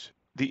runways,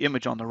 the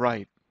image on the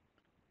right.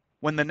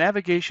 When the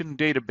navigation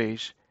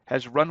database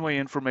has runway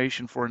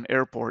information for an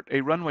airport, a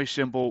runway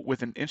symbol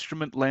with an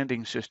instrument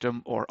landing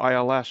system or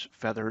ILS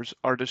feathers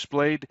are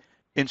displayed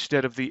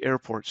instead of the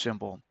airport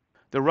symbol.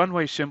 The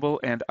runway symbol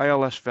and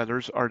ILS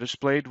feathers are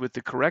displayed with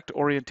the correct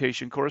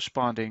orientation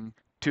corresponding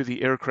to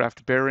the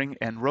aircraft bearing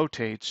and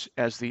rotates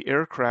as the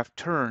aircraft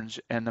turns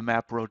and the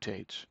map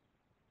rotates.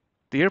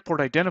 The airport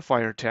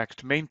identifier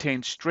text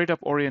maintains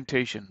straight-up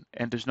orientation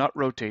and does not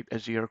rotate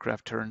as the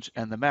aircraft turns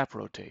and the map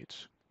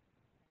rotates.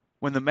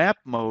 When the map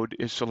mode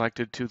is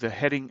selected to the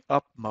heading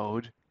up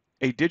mode,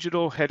 a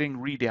digital heading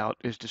readout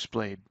is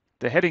displayed.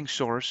 The heading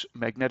source,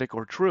 magnetic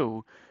or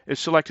true, is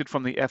selected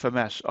from the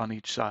FMS on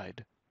each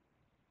side.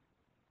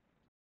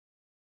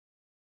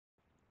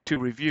 To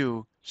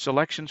review,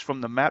 selections from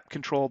the map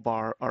control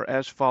bar are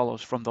as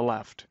follows from the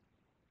left.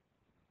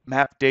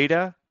 Map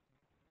data,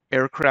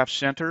 aircraft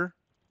center,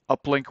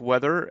 uplink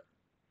weather,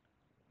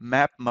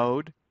 map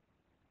mode,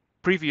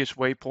 previous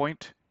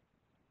waypoint,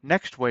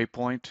 next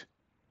waypoint,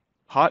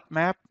 hot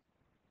map,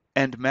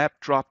 and map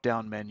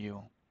drop-down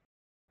menu.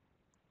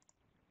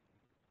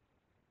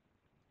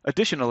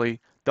 Additionally,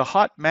 the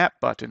Hot Map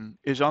button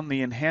is on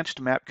the Enhanced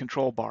Map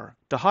control bar.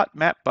 The Hot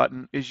Map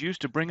button is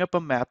used to bring up a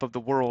map of the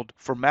world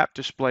for map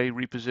display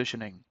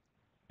repositioning.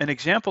 An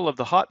example of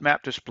the Hot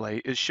Map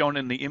display is shown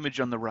in the image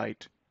on the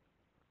right.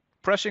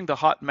 Pressing the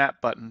Hot Map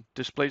button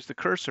displays the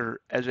cursor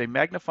as a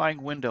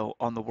magnifying window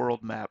on the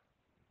world map.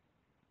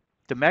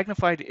 The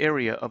magnified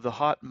area of the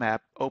Hot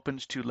Map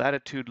opens to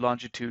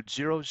latitude-longitude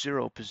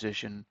 00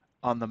 position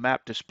on the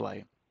map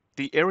display.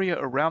 The area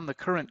around the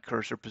current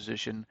cursor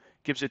position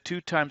gives a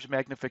 2 times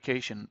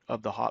magnification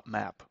of the Hot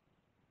Map.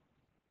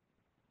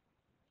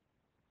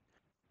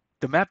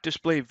 The map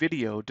display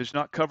video does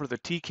not cover the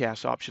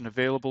TCAS option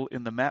available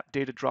in the Map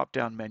Data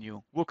drop-down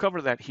menu. We'll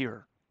cover that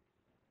here.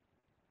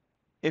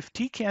 If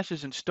TCAS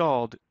is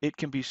installed, it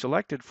can be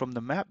selected from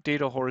the Map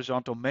Data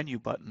horizontal menu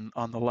button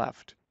on the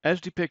left, as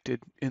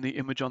depicted in the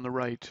image on the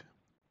right.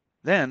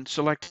 Then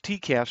select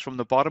TCAS from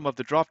the bottom of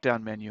the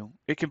drop-down menu.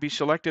 It can be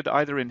selected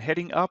either in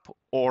heading up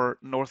or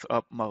north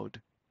up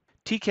mode.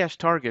 TCAS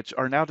targets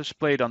are now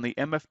displayed on the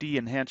MFD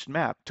enhanced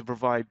map to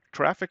provide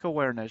traffic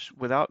awareness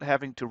without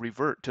having to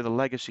revert to the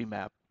legacy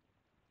map.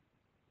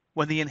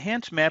 When the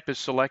enhanced map is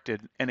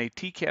selected and a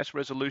TCAS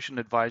resolution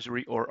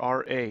advisory or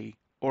RA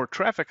or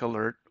traffic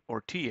alert or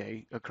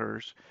TA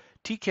occurs,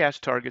 TCAS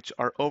targets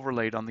are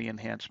overlaid on the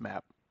enhanced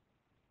map.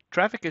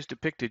 Traffic is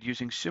depicted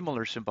using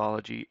similar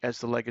symbology as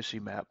the legacy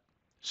map.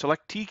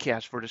 Select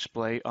TCAS for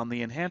display on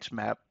the enhanced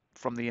map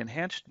from the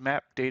Enhanced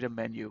Map Data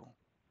menu.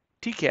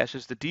 TCAS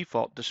is the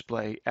default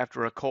display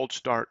after a cold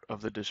start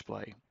of the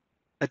display.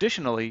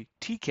 Additionally,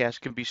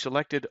 TCAS can be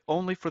selected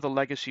only for the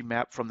legacy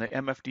map from the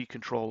MFD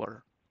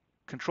controller.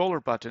 Controller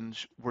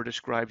buttons were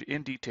described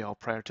in detail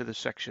prior to the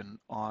section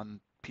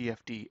on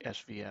PFD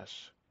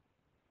SVS.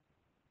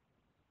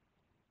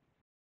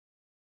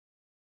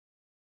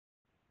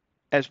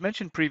 As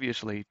mentioned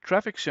previously,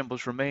 traffic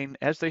symbols remain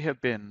as they have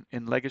been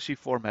in legacy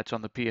formats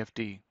on the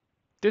PFD.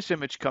 This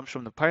image comes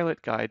from the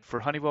pilot guide for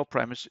Honeywell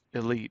Primus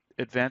Elite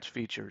Advanced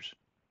Features.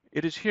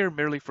 It is here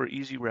merely for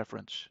easy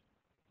reference.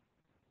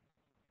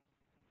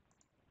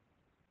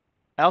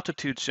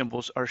 Altitude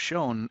symbols are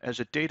shown as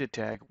a data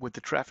tag with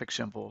the traffic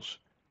symbols.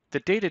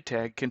 The data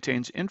tag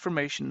contains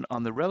information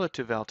on the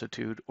relative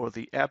altitude or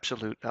the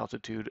absolute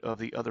altitude of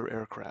the other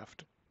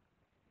aircraft.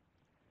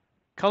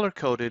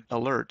 Color-coded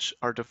alerts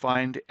are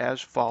defined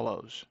as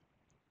follows.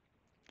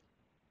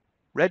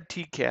 Red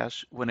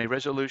TCAS when a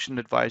resolution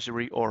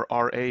advisory or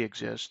RA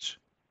exists.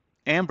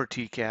 amber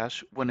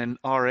TCAS when an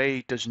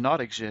RA does not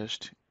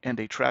exist and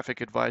a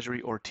traffic advisory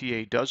or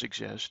TA does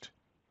exist,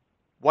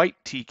 white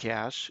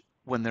TCAS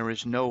when there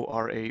is no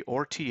RA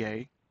or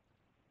TA,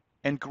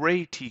 and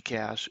gray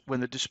TCAS when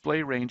the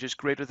display range is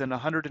greater than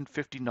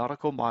 150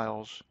 nautical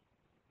miles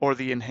or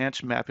the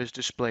enhanced map is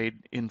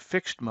displayed in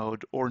fixed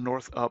mode or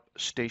north-up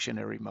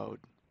stationary mode.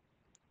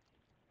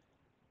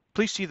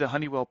 Please see the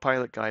Honeywell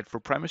Pilot Guide for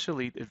Primus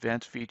Elite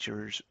Advanced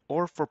Features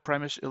or for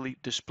Primus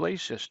Elite Display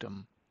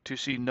System to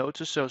see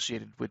notes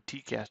associated with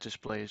TCAS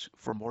displays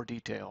for more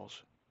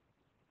details.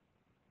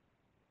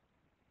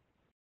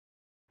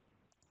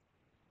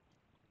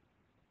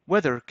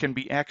 Weather can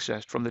be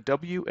accessed from the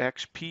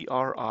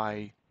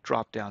WXPRI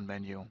drop-down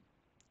menu.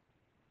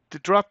 The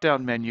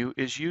drop-down menu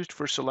is used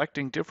for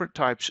selecting different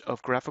types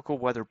of graphical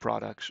weather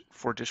products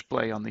for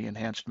display on the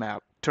enhanced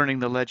map, turning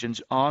the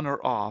legends on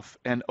or off,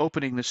 and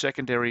opening the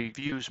secondary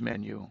views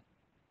menu.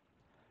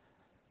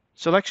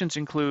 Selections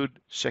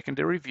include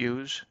secondary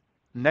views,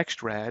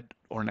 NextRad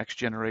or Next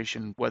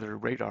Generation Weather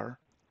Radar,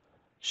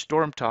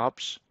 storm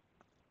tops,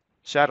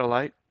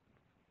 satellite,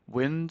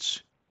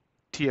 winds,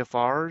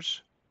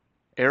 TFRs,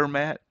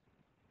 AirMat,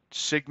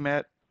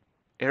 SIGMET,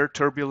 air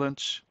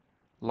turbulence,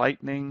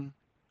 lightning,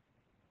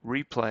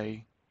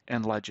 replay,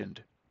 and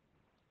legend.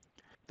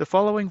 The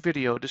following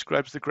video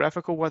describes the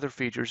graphical weather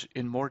features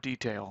in more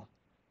detail.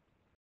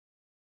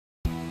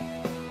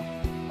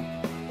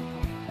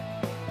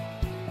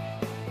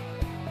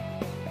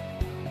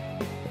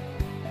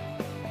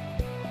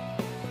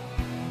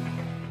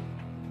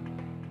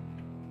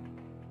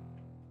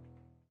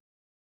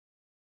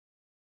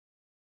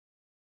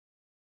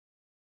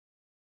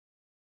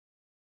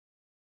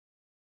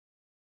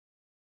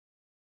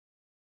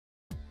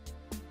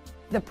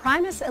 The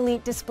Primus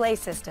Elite Display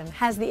System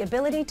has the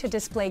ability to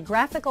display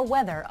graphical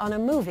weather on a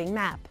moving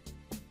map.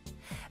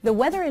 The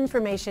weather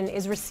information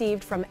is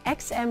received from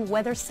XM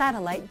weather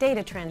satellite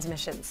data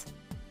transmissions.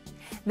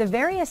 The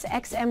various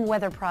XM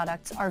weather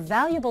products are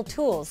valuable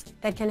tools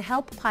that can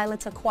help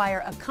pilots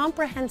acquire a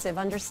comprehensive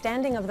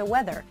understanding of the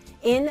weather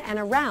in and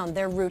around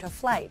their route of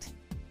flight.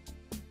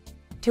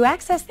 To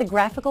access the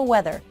graphical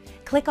weather,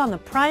 click on the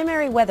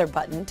Primary Weather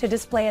button to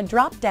display a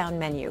drop-down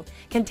menu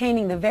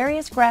containing the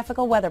various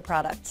graphical weather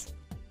products.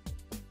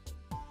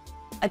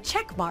 A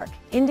check mark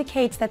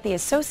indicates that the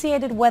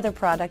associated weather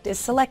product is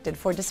selected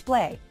for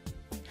display.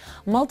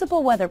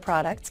 Multiple weather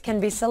products can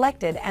be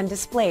selected and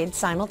displayed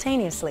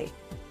simultaneously.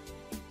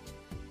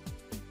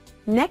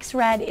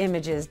 NextRad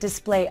images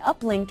display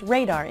uplinked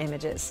radar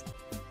images.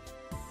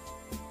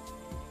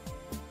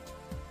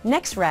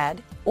 NextRad,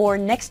 or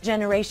Next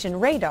Generation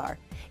Radar,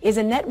 is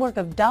a network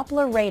of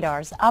Doppler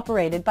radars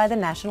operated by the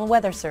National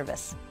Weather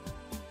Service.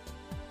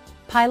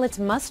 Pilots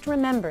must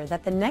remember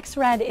that the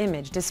NextRad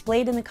image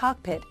displayed in the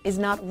cockpit is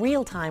not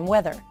real-time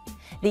weather.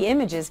 The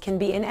images can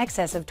be in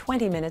excess of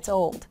 20 minutes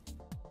old.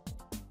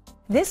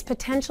 This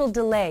potential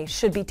delay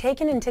should be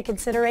taken into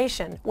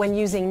consideration when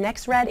using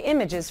NextRad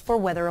images for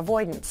weather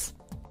avoidance.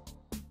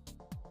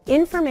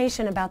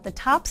 Information about the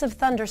tops of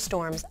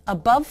thunderstorms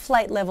above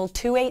flight level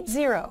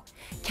 280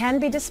 can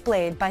be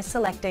displayed by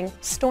selecting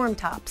Storm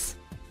Tops.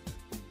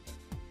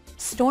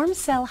 Storm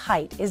cell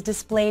height is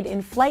displayed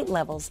in flight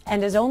levels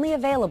and is only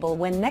available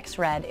when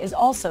NextRad is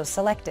also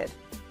selected.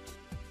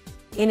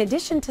 In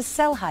addition to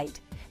cell height,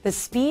 the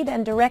speed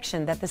and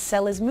direction that the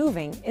cell is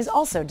moving is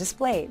also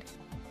displayed.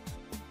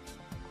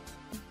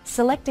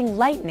 Selecting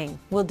Lightning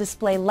will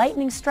display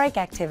lightning strike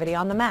activity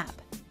on the map.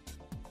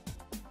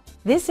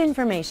 This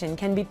information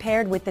can be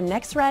paired with the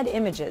NextRad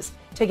images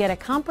to get a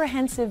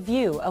comprehensive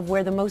view of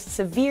where the most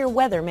severe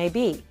weather may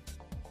be.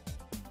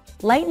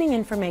 Lightning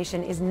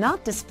information is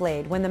not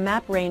displayed when the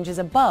map range is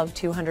above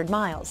 200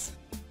 miles.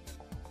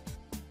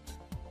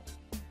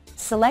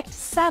 Select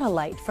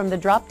Satellite from the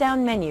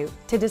drop-down menu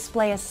to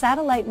display a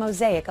satellite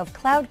mosaic of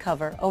cloud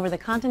cover over the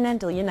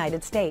continental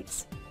United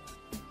States.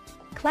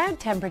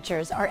 Cloud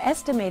temperatures are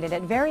estimated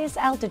at various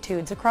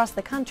altitudes across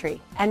the country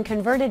and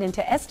converted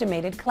into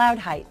estimated cloud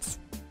heights.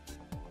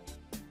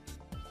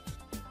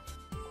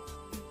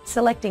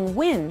 Selecting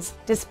Winds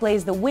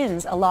displays the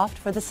winds aloft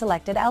for the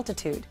selected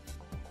altitude.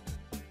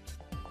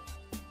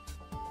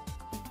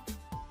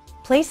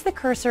 Place the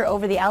cursor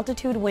over the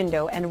altitude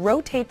window and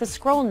rotate the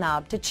scroll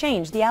knob to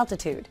change the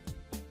altitude.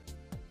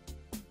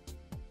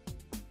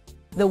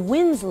 The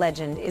winds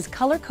legend is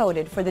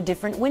color-coded for the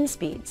different wind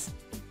speeds.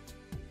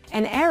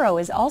 An arrow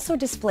is also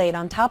displayed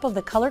on top of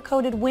the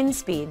color-coded wind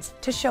speeds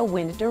to show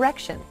wind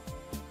direction.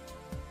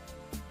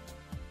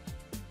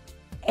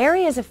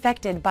 Areas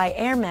affected by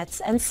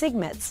AirMets and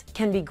SIGMETs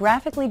can be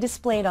graphically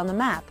displayed on the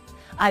map,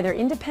 either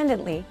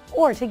independently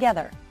or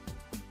together.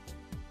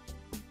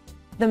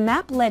 The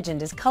map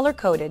legend is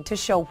color-coded to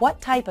show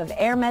what type of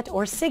AirMet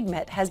or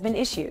SIGMET has been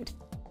issued.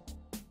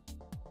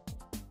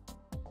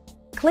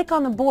 Click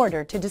on the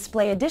border to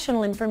display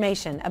additional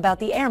information about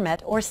the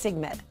AirMet or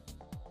SIGMET.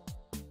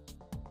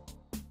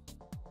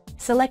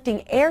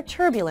 Selecting Air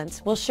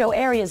Turbulence will show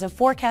areas of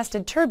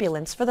forecasted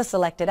turbulence for the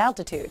selected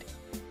altitude.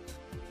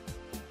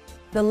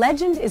 The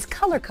legend is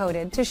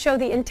color-coded to show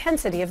the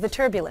intensity of the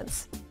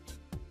turbulence.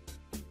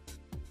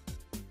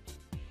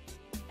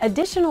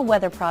 Additional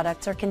weather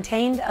products are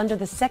contained under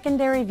the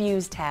Secondary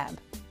Views tab.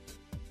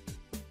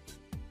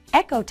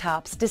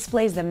 EchoTops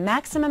displays the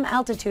maximum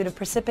altitude of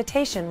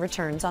precipitation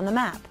returns on the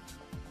map.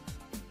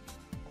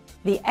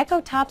 The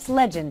EchoTops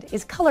legend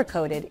is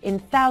color-coded in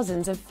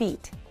thousands of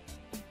feet.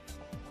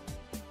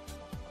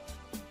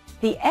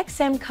 The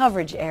XM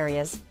coverage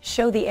areas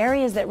show the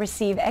areas that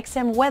receive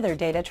XM weather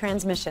data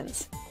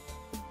transmissions.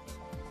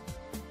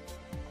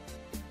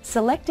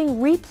 Selecting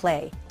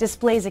Replay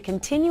displays a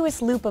continuous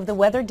loop of the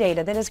weather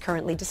data that is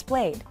currently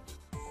displayed.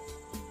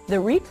 The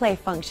replay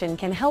function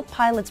can help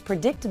pilots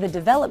predict the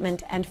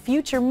development and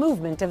future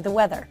movement of the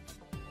weather.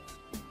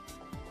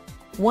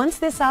 Once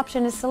this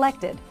option is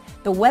selected,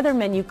 the weather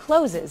menu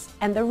closes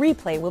and the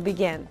replay will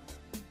begin.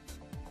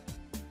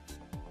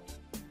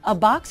 A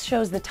box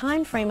shows the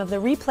time frame of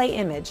the replay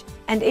image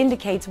and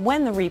indicates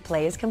when the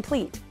replay is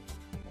complete.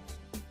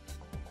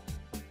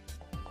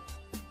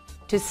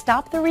 To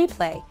stop the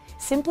replay,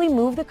 simply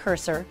move the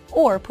cursor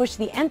or push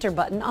the Enter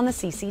button on the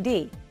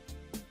CCD.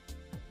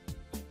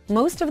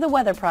 Most of the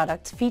weather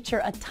products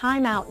feature a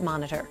timeout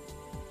monitor.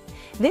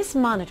 This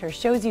monitor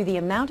shows you the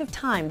amount of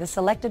time the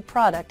selected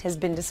product has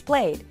been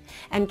displayed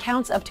and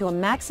counts up to a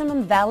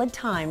maximum valid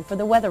time for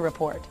the weather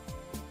report.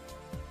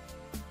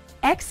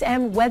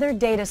 XM Weather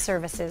Data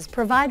Services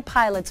provide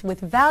pilots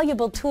with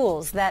valuable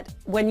tools that,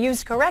 when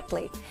used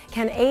correctly,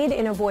 can aid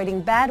in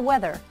avoiding bad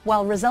weather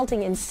while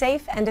resulting in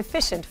safe and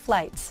efficient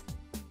flights.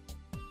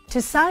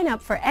 To sign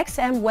up for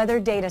XM Weather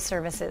Data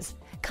Services,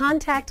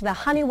 contact the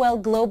Honeywell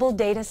Global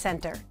Data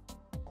Center.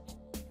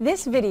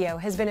 This video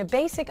has been a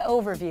basic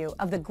overview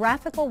of the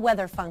graphical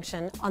weather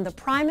function on the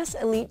Primus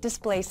Elite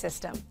display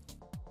system.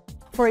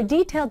 For a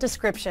detailed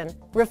description,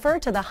 refer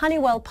to the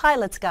Honeywell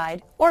Pilot's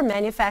Guide or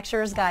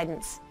Manufacturer's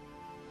Guidance.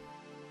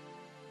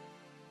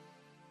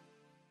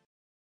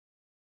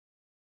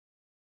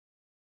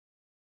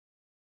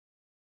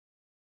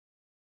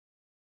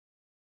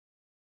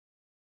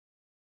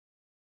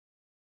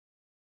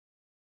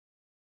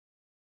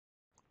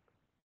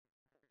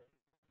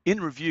 In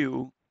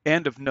review,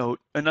 and of note,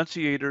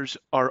 enunciators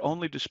are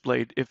only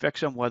displayed if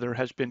XM weather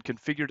has been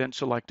configured and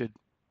selected.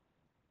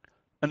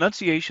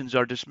 Enunciations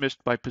are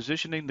dismissed by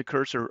positioning the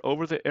cursor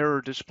over the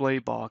error display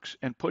box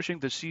and pushing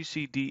the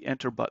CCD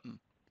Enter button.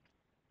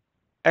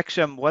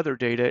 XM weather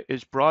data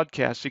is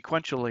broadcast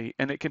sequentially,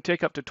 and it can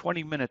take up to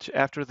 20 minutes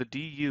after the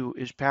DU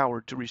is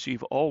powered to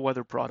receive all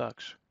weather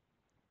products.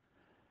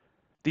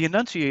 The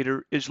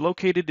enunciator is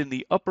located in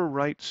the upper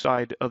right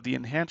side of the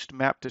enhanced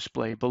map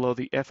display below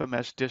the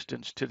FMS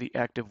distance to the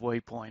active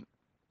waypoint.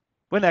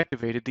 When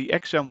activated, the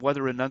XM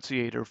weather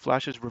enunciator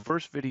flashes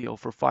reverse video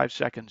for 5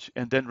 seconds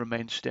and then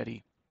remains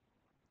steady.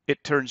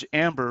 It turns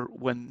amber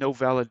when no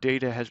valid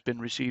data has been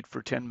received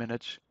for 10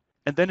 minutes,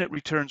 and then it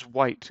returns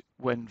white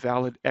when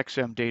valid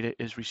XM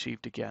data is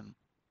received again.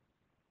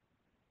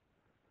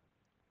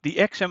 The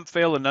XM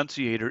fail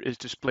enunciator is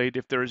displayed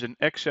if there is an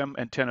XM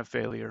antenna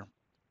failure.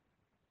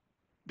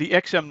 The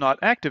XM not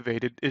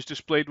activated is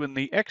displayed when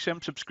the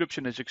XM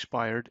subscription is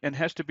expired and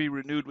has to be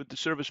renewed with the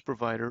service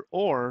provider,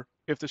 or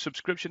if the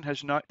subscription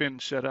has not been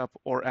set up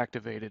or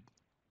activated.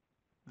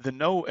 The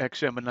no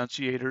XM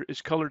enunciator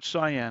is colored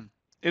cyan.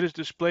 It is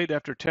displayed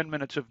after 10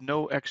 minutes of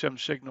no XM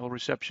signal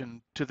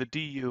reception to the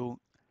DU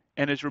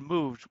and is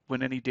removed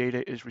when any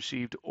data is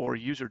received or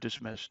user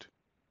dismissed.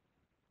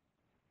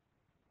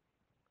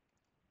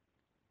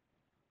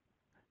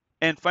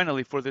 And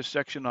finally, for this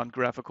section on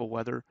graphical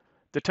weather,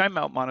 the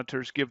timeout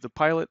monitors give the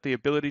pilot the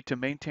ability to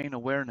maintain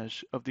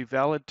awareness of the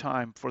valid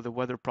time for the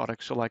weather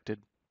product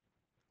selected.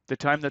 The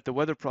time that the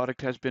weather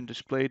product has been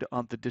displayed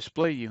on the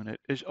display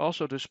unit is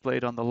also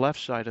displayed on the left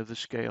side of the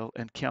scale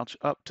and counts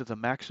up to the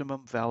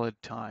maximum valid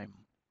time.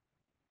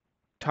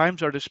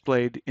 Times are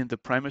displayed in the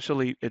Primus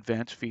Elite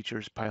Advanced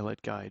Features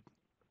Pilot Guide.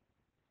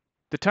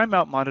 The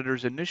timeout monitor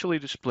is initially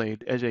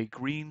displayed as a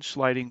green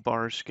sliding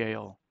bar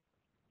scale.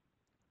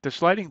 The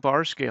sliding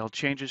bar scale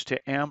changes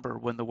to amber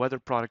when the weather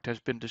product has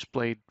been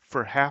displayed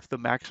for half the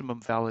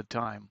maximum valid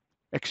time,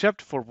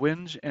 except for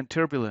winds and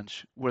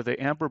turbulence, where the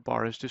amber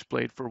bar is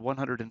displayed for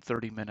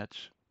 130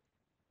 minutes.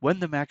 When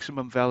the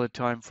maximum valid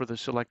time for the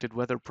selected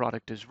weather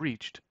product is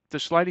reached, the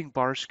sliding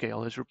bar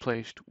scale is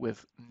replaced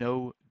with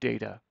no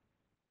data.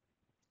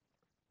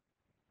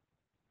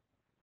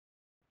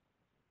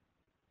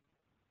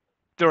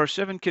 There are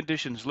 7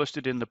 conditions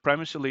listed in the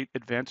Primus Elite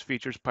Advanced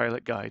Features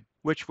Pilot Guide,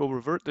 which will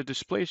revert the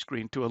display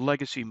screen to a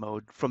legacy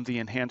mode from the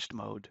enhanced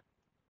mode.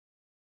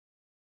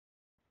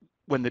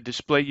 When the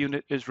display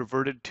unit is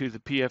reverted to the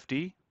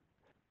PFD,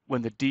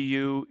 when the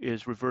DU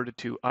is reverted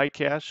to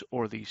ICAS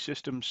or the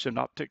System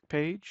Synoptic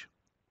page,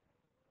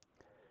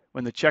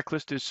 when the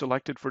checklist is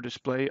selected for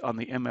display on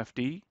the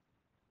MFD,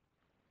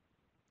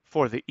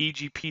 for the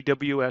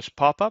EGPWS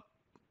pop-up,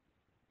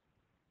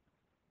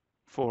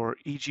 for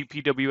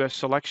EGPWS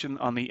selection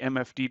on the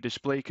MFD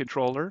display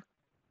controller,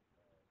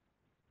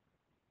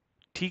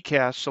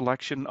 TCAS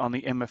selection on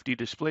the MFD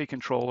display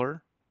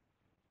controller,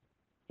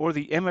 or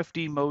the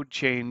MFD mode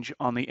change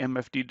on the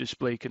MFD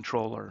display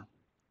controller.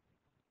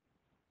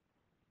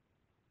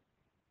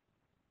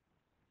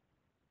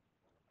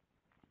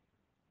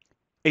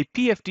 A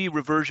PFD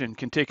reversion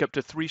can take up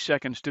to 3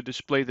 seconds to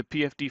display the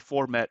PFD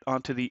format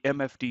onto the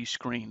MFD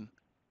screen.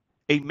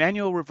 A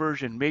manual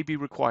reversion may be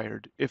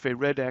required if a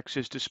red X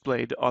is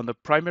displayed on the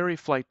primary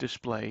flight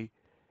display,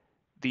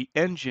 the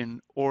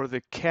engine, or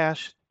the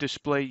CAS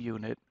display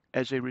unit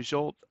as a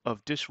result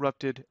of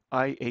disrupted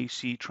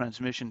IAC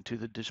transmission to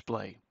the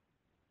display.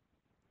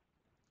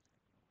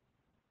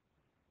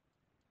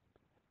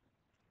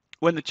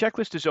 When the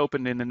checklist is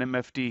opened in an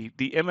MFD,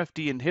 the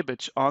MFD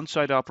inhibits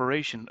on-site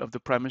operation of the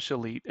Primus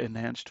Elite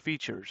Advanced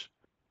Features.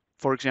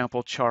 For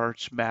example,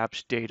 charts,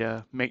 maps,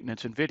 data,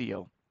 maintenance, and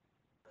video.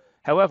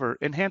 However,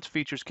 enhanced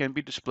features can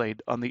be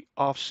displayed on the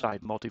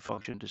off-site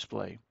multifunction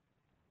display.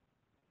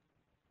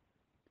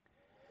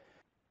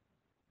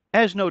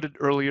 As noted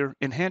earlier,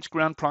 Enhanced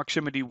Ground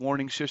Proximity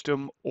Warning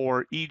System,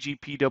 or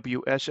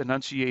EGPWS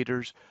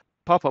annunciators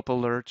pop-up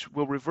alerts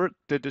will revert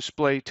the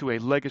display to a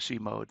legacy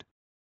mode.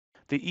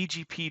 The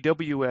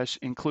EGPWS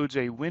includes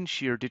a wind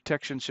shear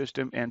detection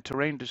system and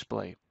terrain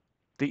display.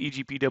 The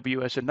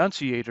EGPWS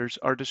annunciators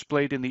are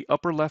displayed in the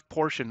upper left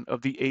portion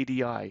of the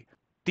ADI.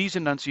 These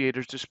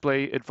annunciators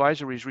display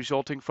advisories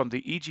resulting from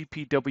the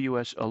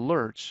EGPWS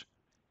alerts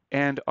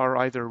and are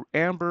either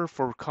amber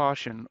for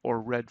caution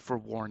or red for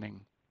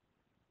warning.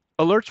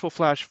 Alerts will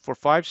flash for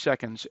 5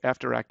 seconds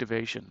after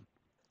activation.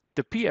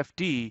 The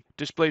PFD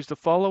displays the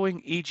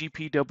following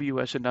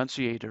EGPWS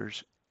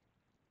annunciators: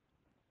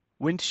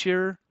 wind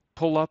shear,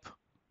 pull-up,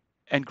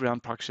 and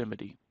ground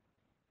proximity.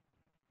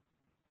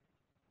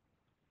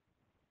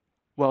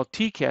 While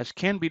TCAS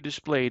can be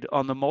displayed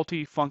on the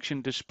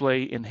multifunction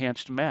display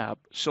enhanced map,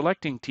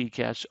 selecting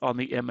TCAS on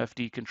the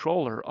MFD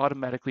controller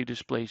automatically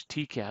displays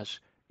TCAS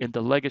in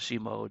the legacy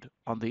mode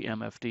on the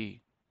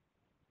MFD.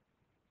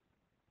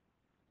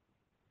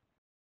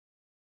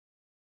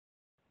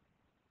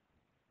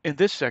 In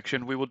this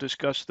section, we will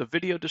discuss the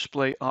video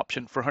display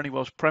option for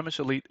Honeywell's Primus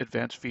Elite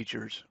Advanced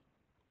Features.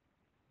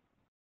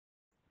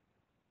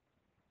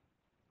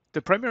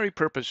 The primary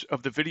purpose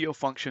of the video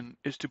function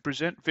is to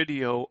present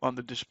video on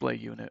the display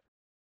unit.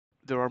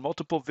 There are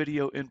multiple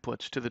video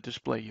inputs to the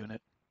display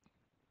unit.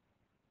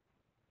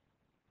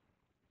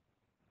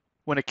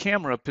 When a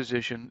camera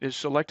position is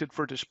selected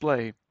for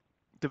display,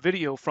 the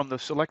video from the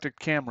selected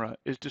camera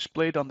is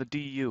displayed on the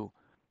DU.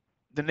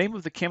 The name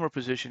of the camera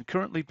position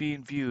currently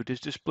being viewed is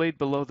displayed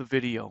below the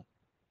video.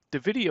 The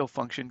video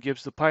function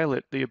gives the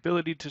pilot the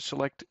ability to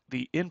select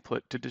the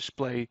input to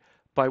display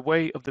by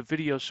way of the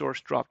video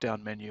source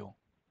drop-down menu,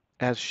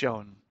 as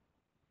shown.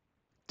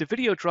 The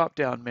video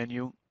drop-down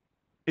menu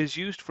is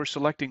used for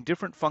selecting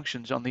different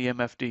functions on the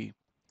MFD.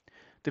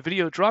 The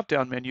video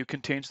drop-down menu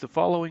contains the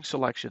following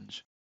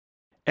selections: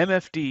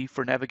 MFD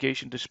for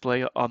navigation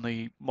display on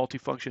the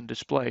multifunction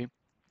display,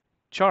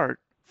 chart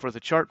for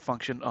the chart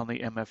function on the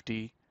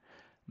MFD,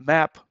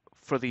 map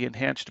for the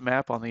enhanced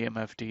map on the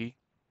MFD,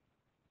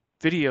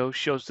 video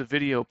shows the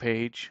video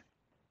page,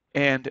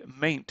 and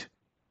maint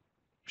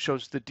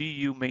shows the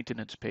DU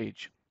maintenance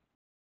page.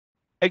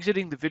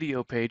 Exiting the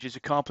video page is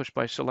accomplished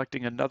by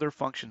selecting another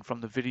function from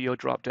the video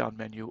drop-down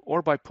menu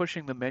or by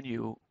pushing the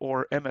menu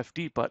or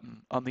MFD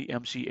button on the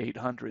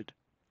MC800.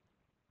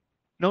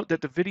 Note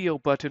that the video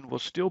button will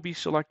still be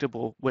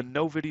selectable when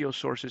no video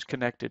source is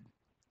connected.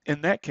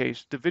 In that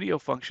case, the video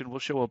function will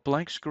show a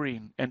blank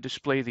screen and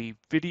display the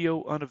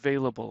video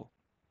unavailable.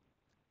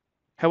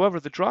 However,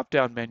 the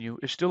drop-down menu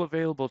is still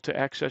available to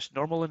access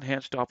normal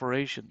enhanced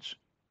operations.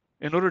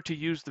 In order to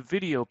use the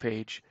video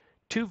page,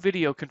 2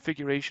 video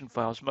configuration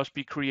files must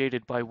be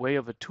created by way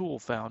of a tool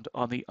found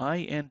on the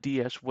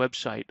INDS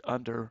website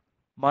under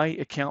My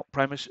Account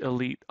Primus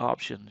Elite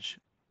Options.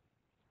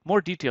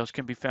 More details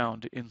can be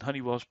found in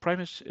Honeywell's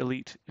Primus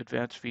Elite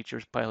Advanced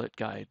Features Pilot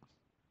Guide.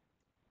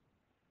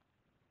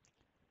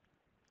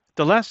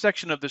 The last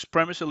section of this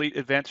Primus Elite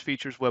Advanced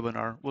Features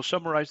webinar will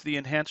summarize the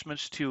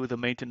enhancements to the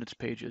maintenance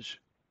pages.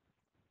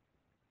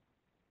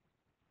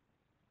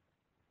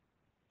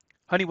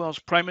 Honeywell's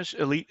Primus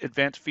Elite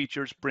Advanced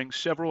Features brings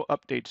several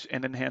updates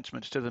and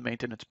enhancements to the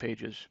maintenance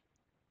pages.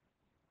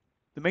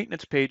 The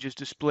maintenance page is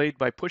displayed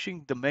by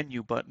pushing the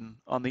menu button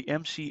on the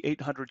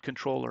MC800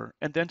 controller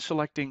and then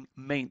selecting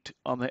Maint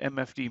on the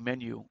MFD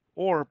menu,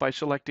 or by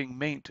selecting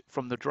Maint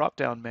from the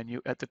drop-down menu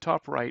at the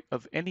top right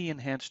of any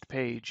enhanced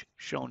page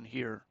shown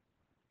here.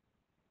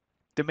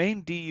 The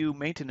main DU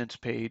maintenance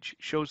page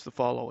shows the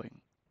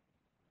following: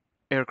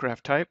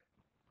 aircraft type,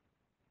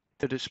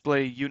 the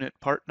display unit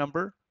part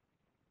number,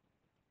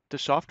 the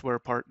software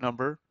part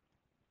number,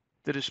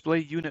 the display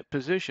unit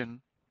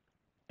position,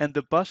 and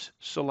the bus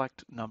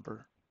select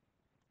number.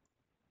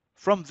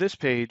 From this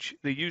page,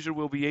 the user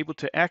will be able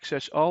to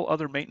access all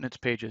other maintenance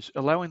pages,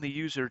 allowing the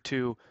user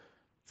to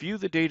view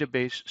the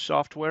database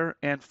software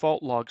and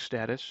fault log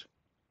status,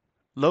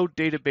 load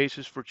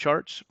databases for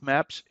charts,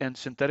 maps, and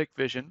synthetic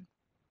vision,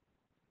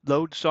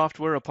 load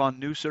software upon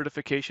new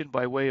certification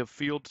by way of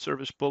field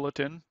service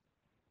bulletin,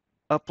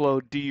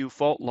 upload DU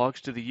fault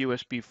logs to the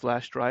USB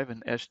flash drive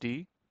and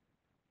SD,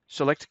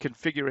 select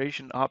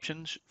configuration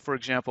options, for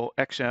example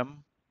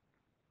XM,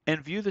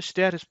 and view the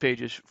status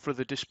pages for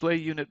the display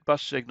unit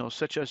bus signals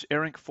such as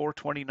ARINC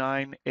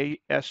 429,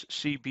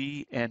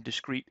 ASCB, and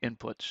discrete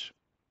inputs.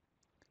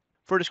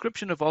 For a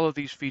description of all of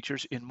these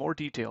features in more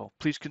detail,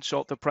 please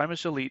consult the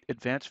Primus Elite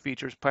Advanced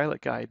Features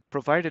Pilot Guide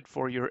provided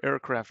for your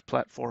aircraft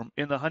platform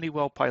in the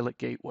Honeywell Pilot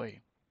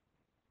Gateway.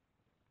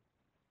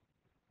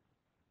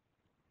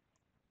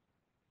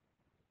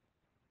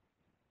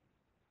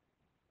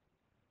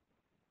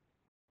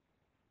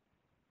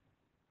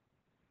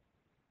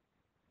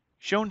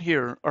 Shown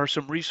here are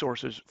some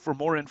resources for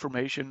more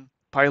information,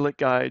 pilot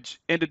guides,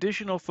 and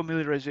additional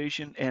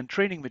familiarization and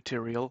training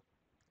material,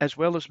 as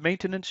well as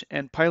maintenance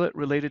and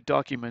pilot-related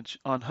documents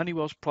on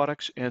Honeywell's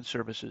products and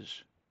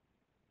services.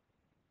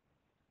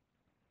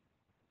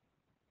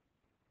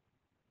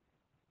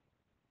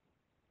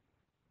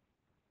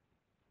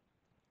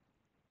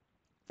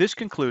 This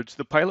concludes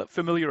the pilot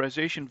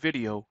familiarization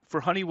video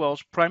for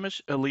Honeywell's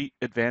Primus Elite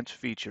Advanced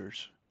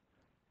Features.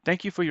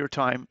 Thank you for your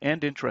time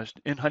and interest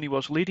in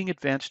Honeywell's leading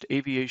advanced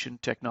aviation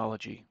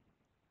technology.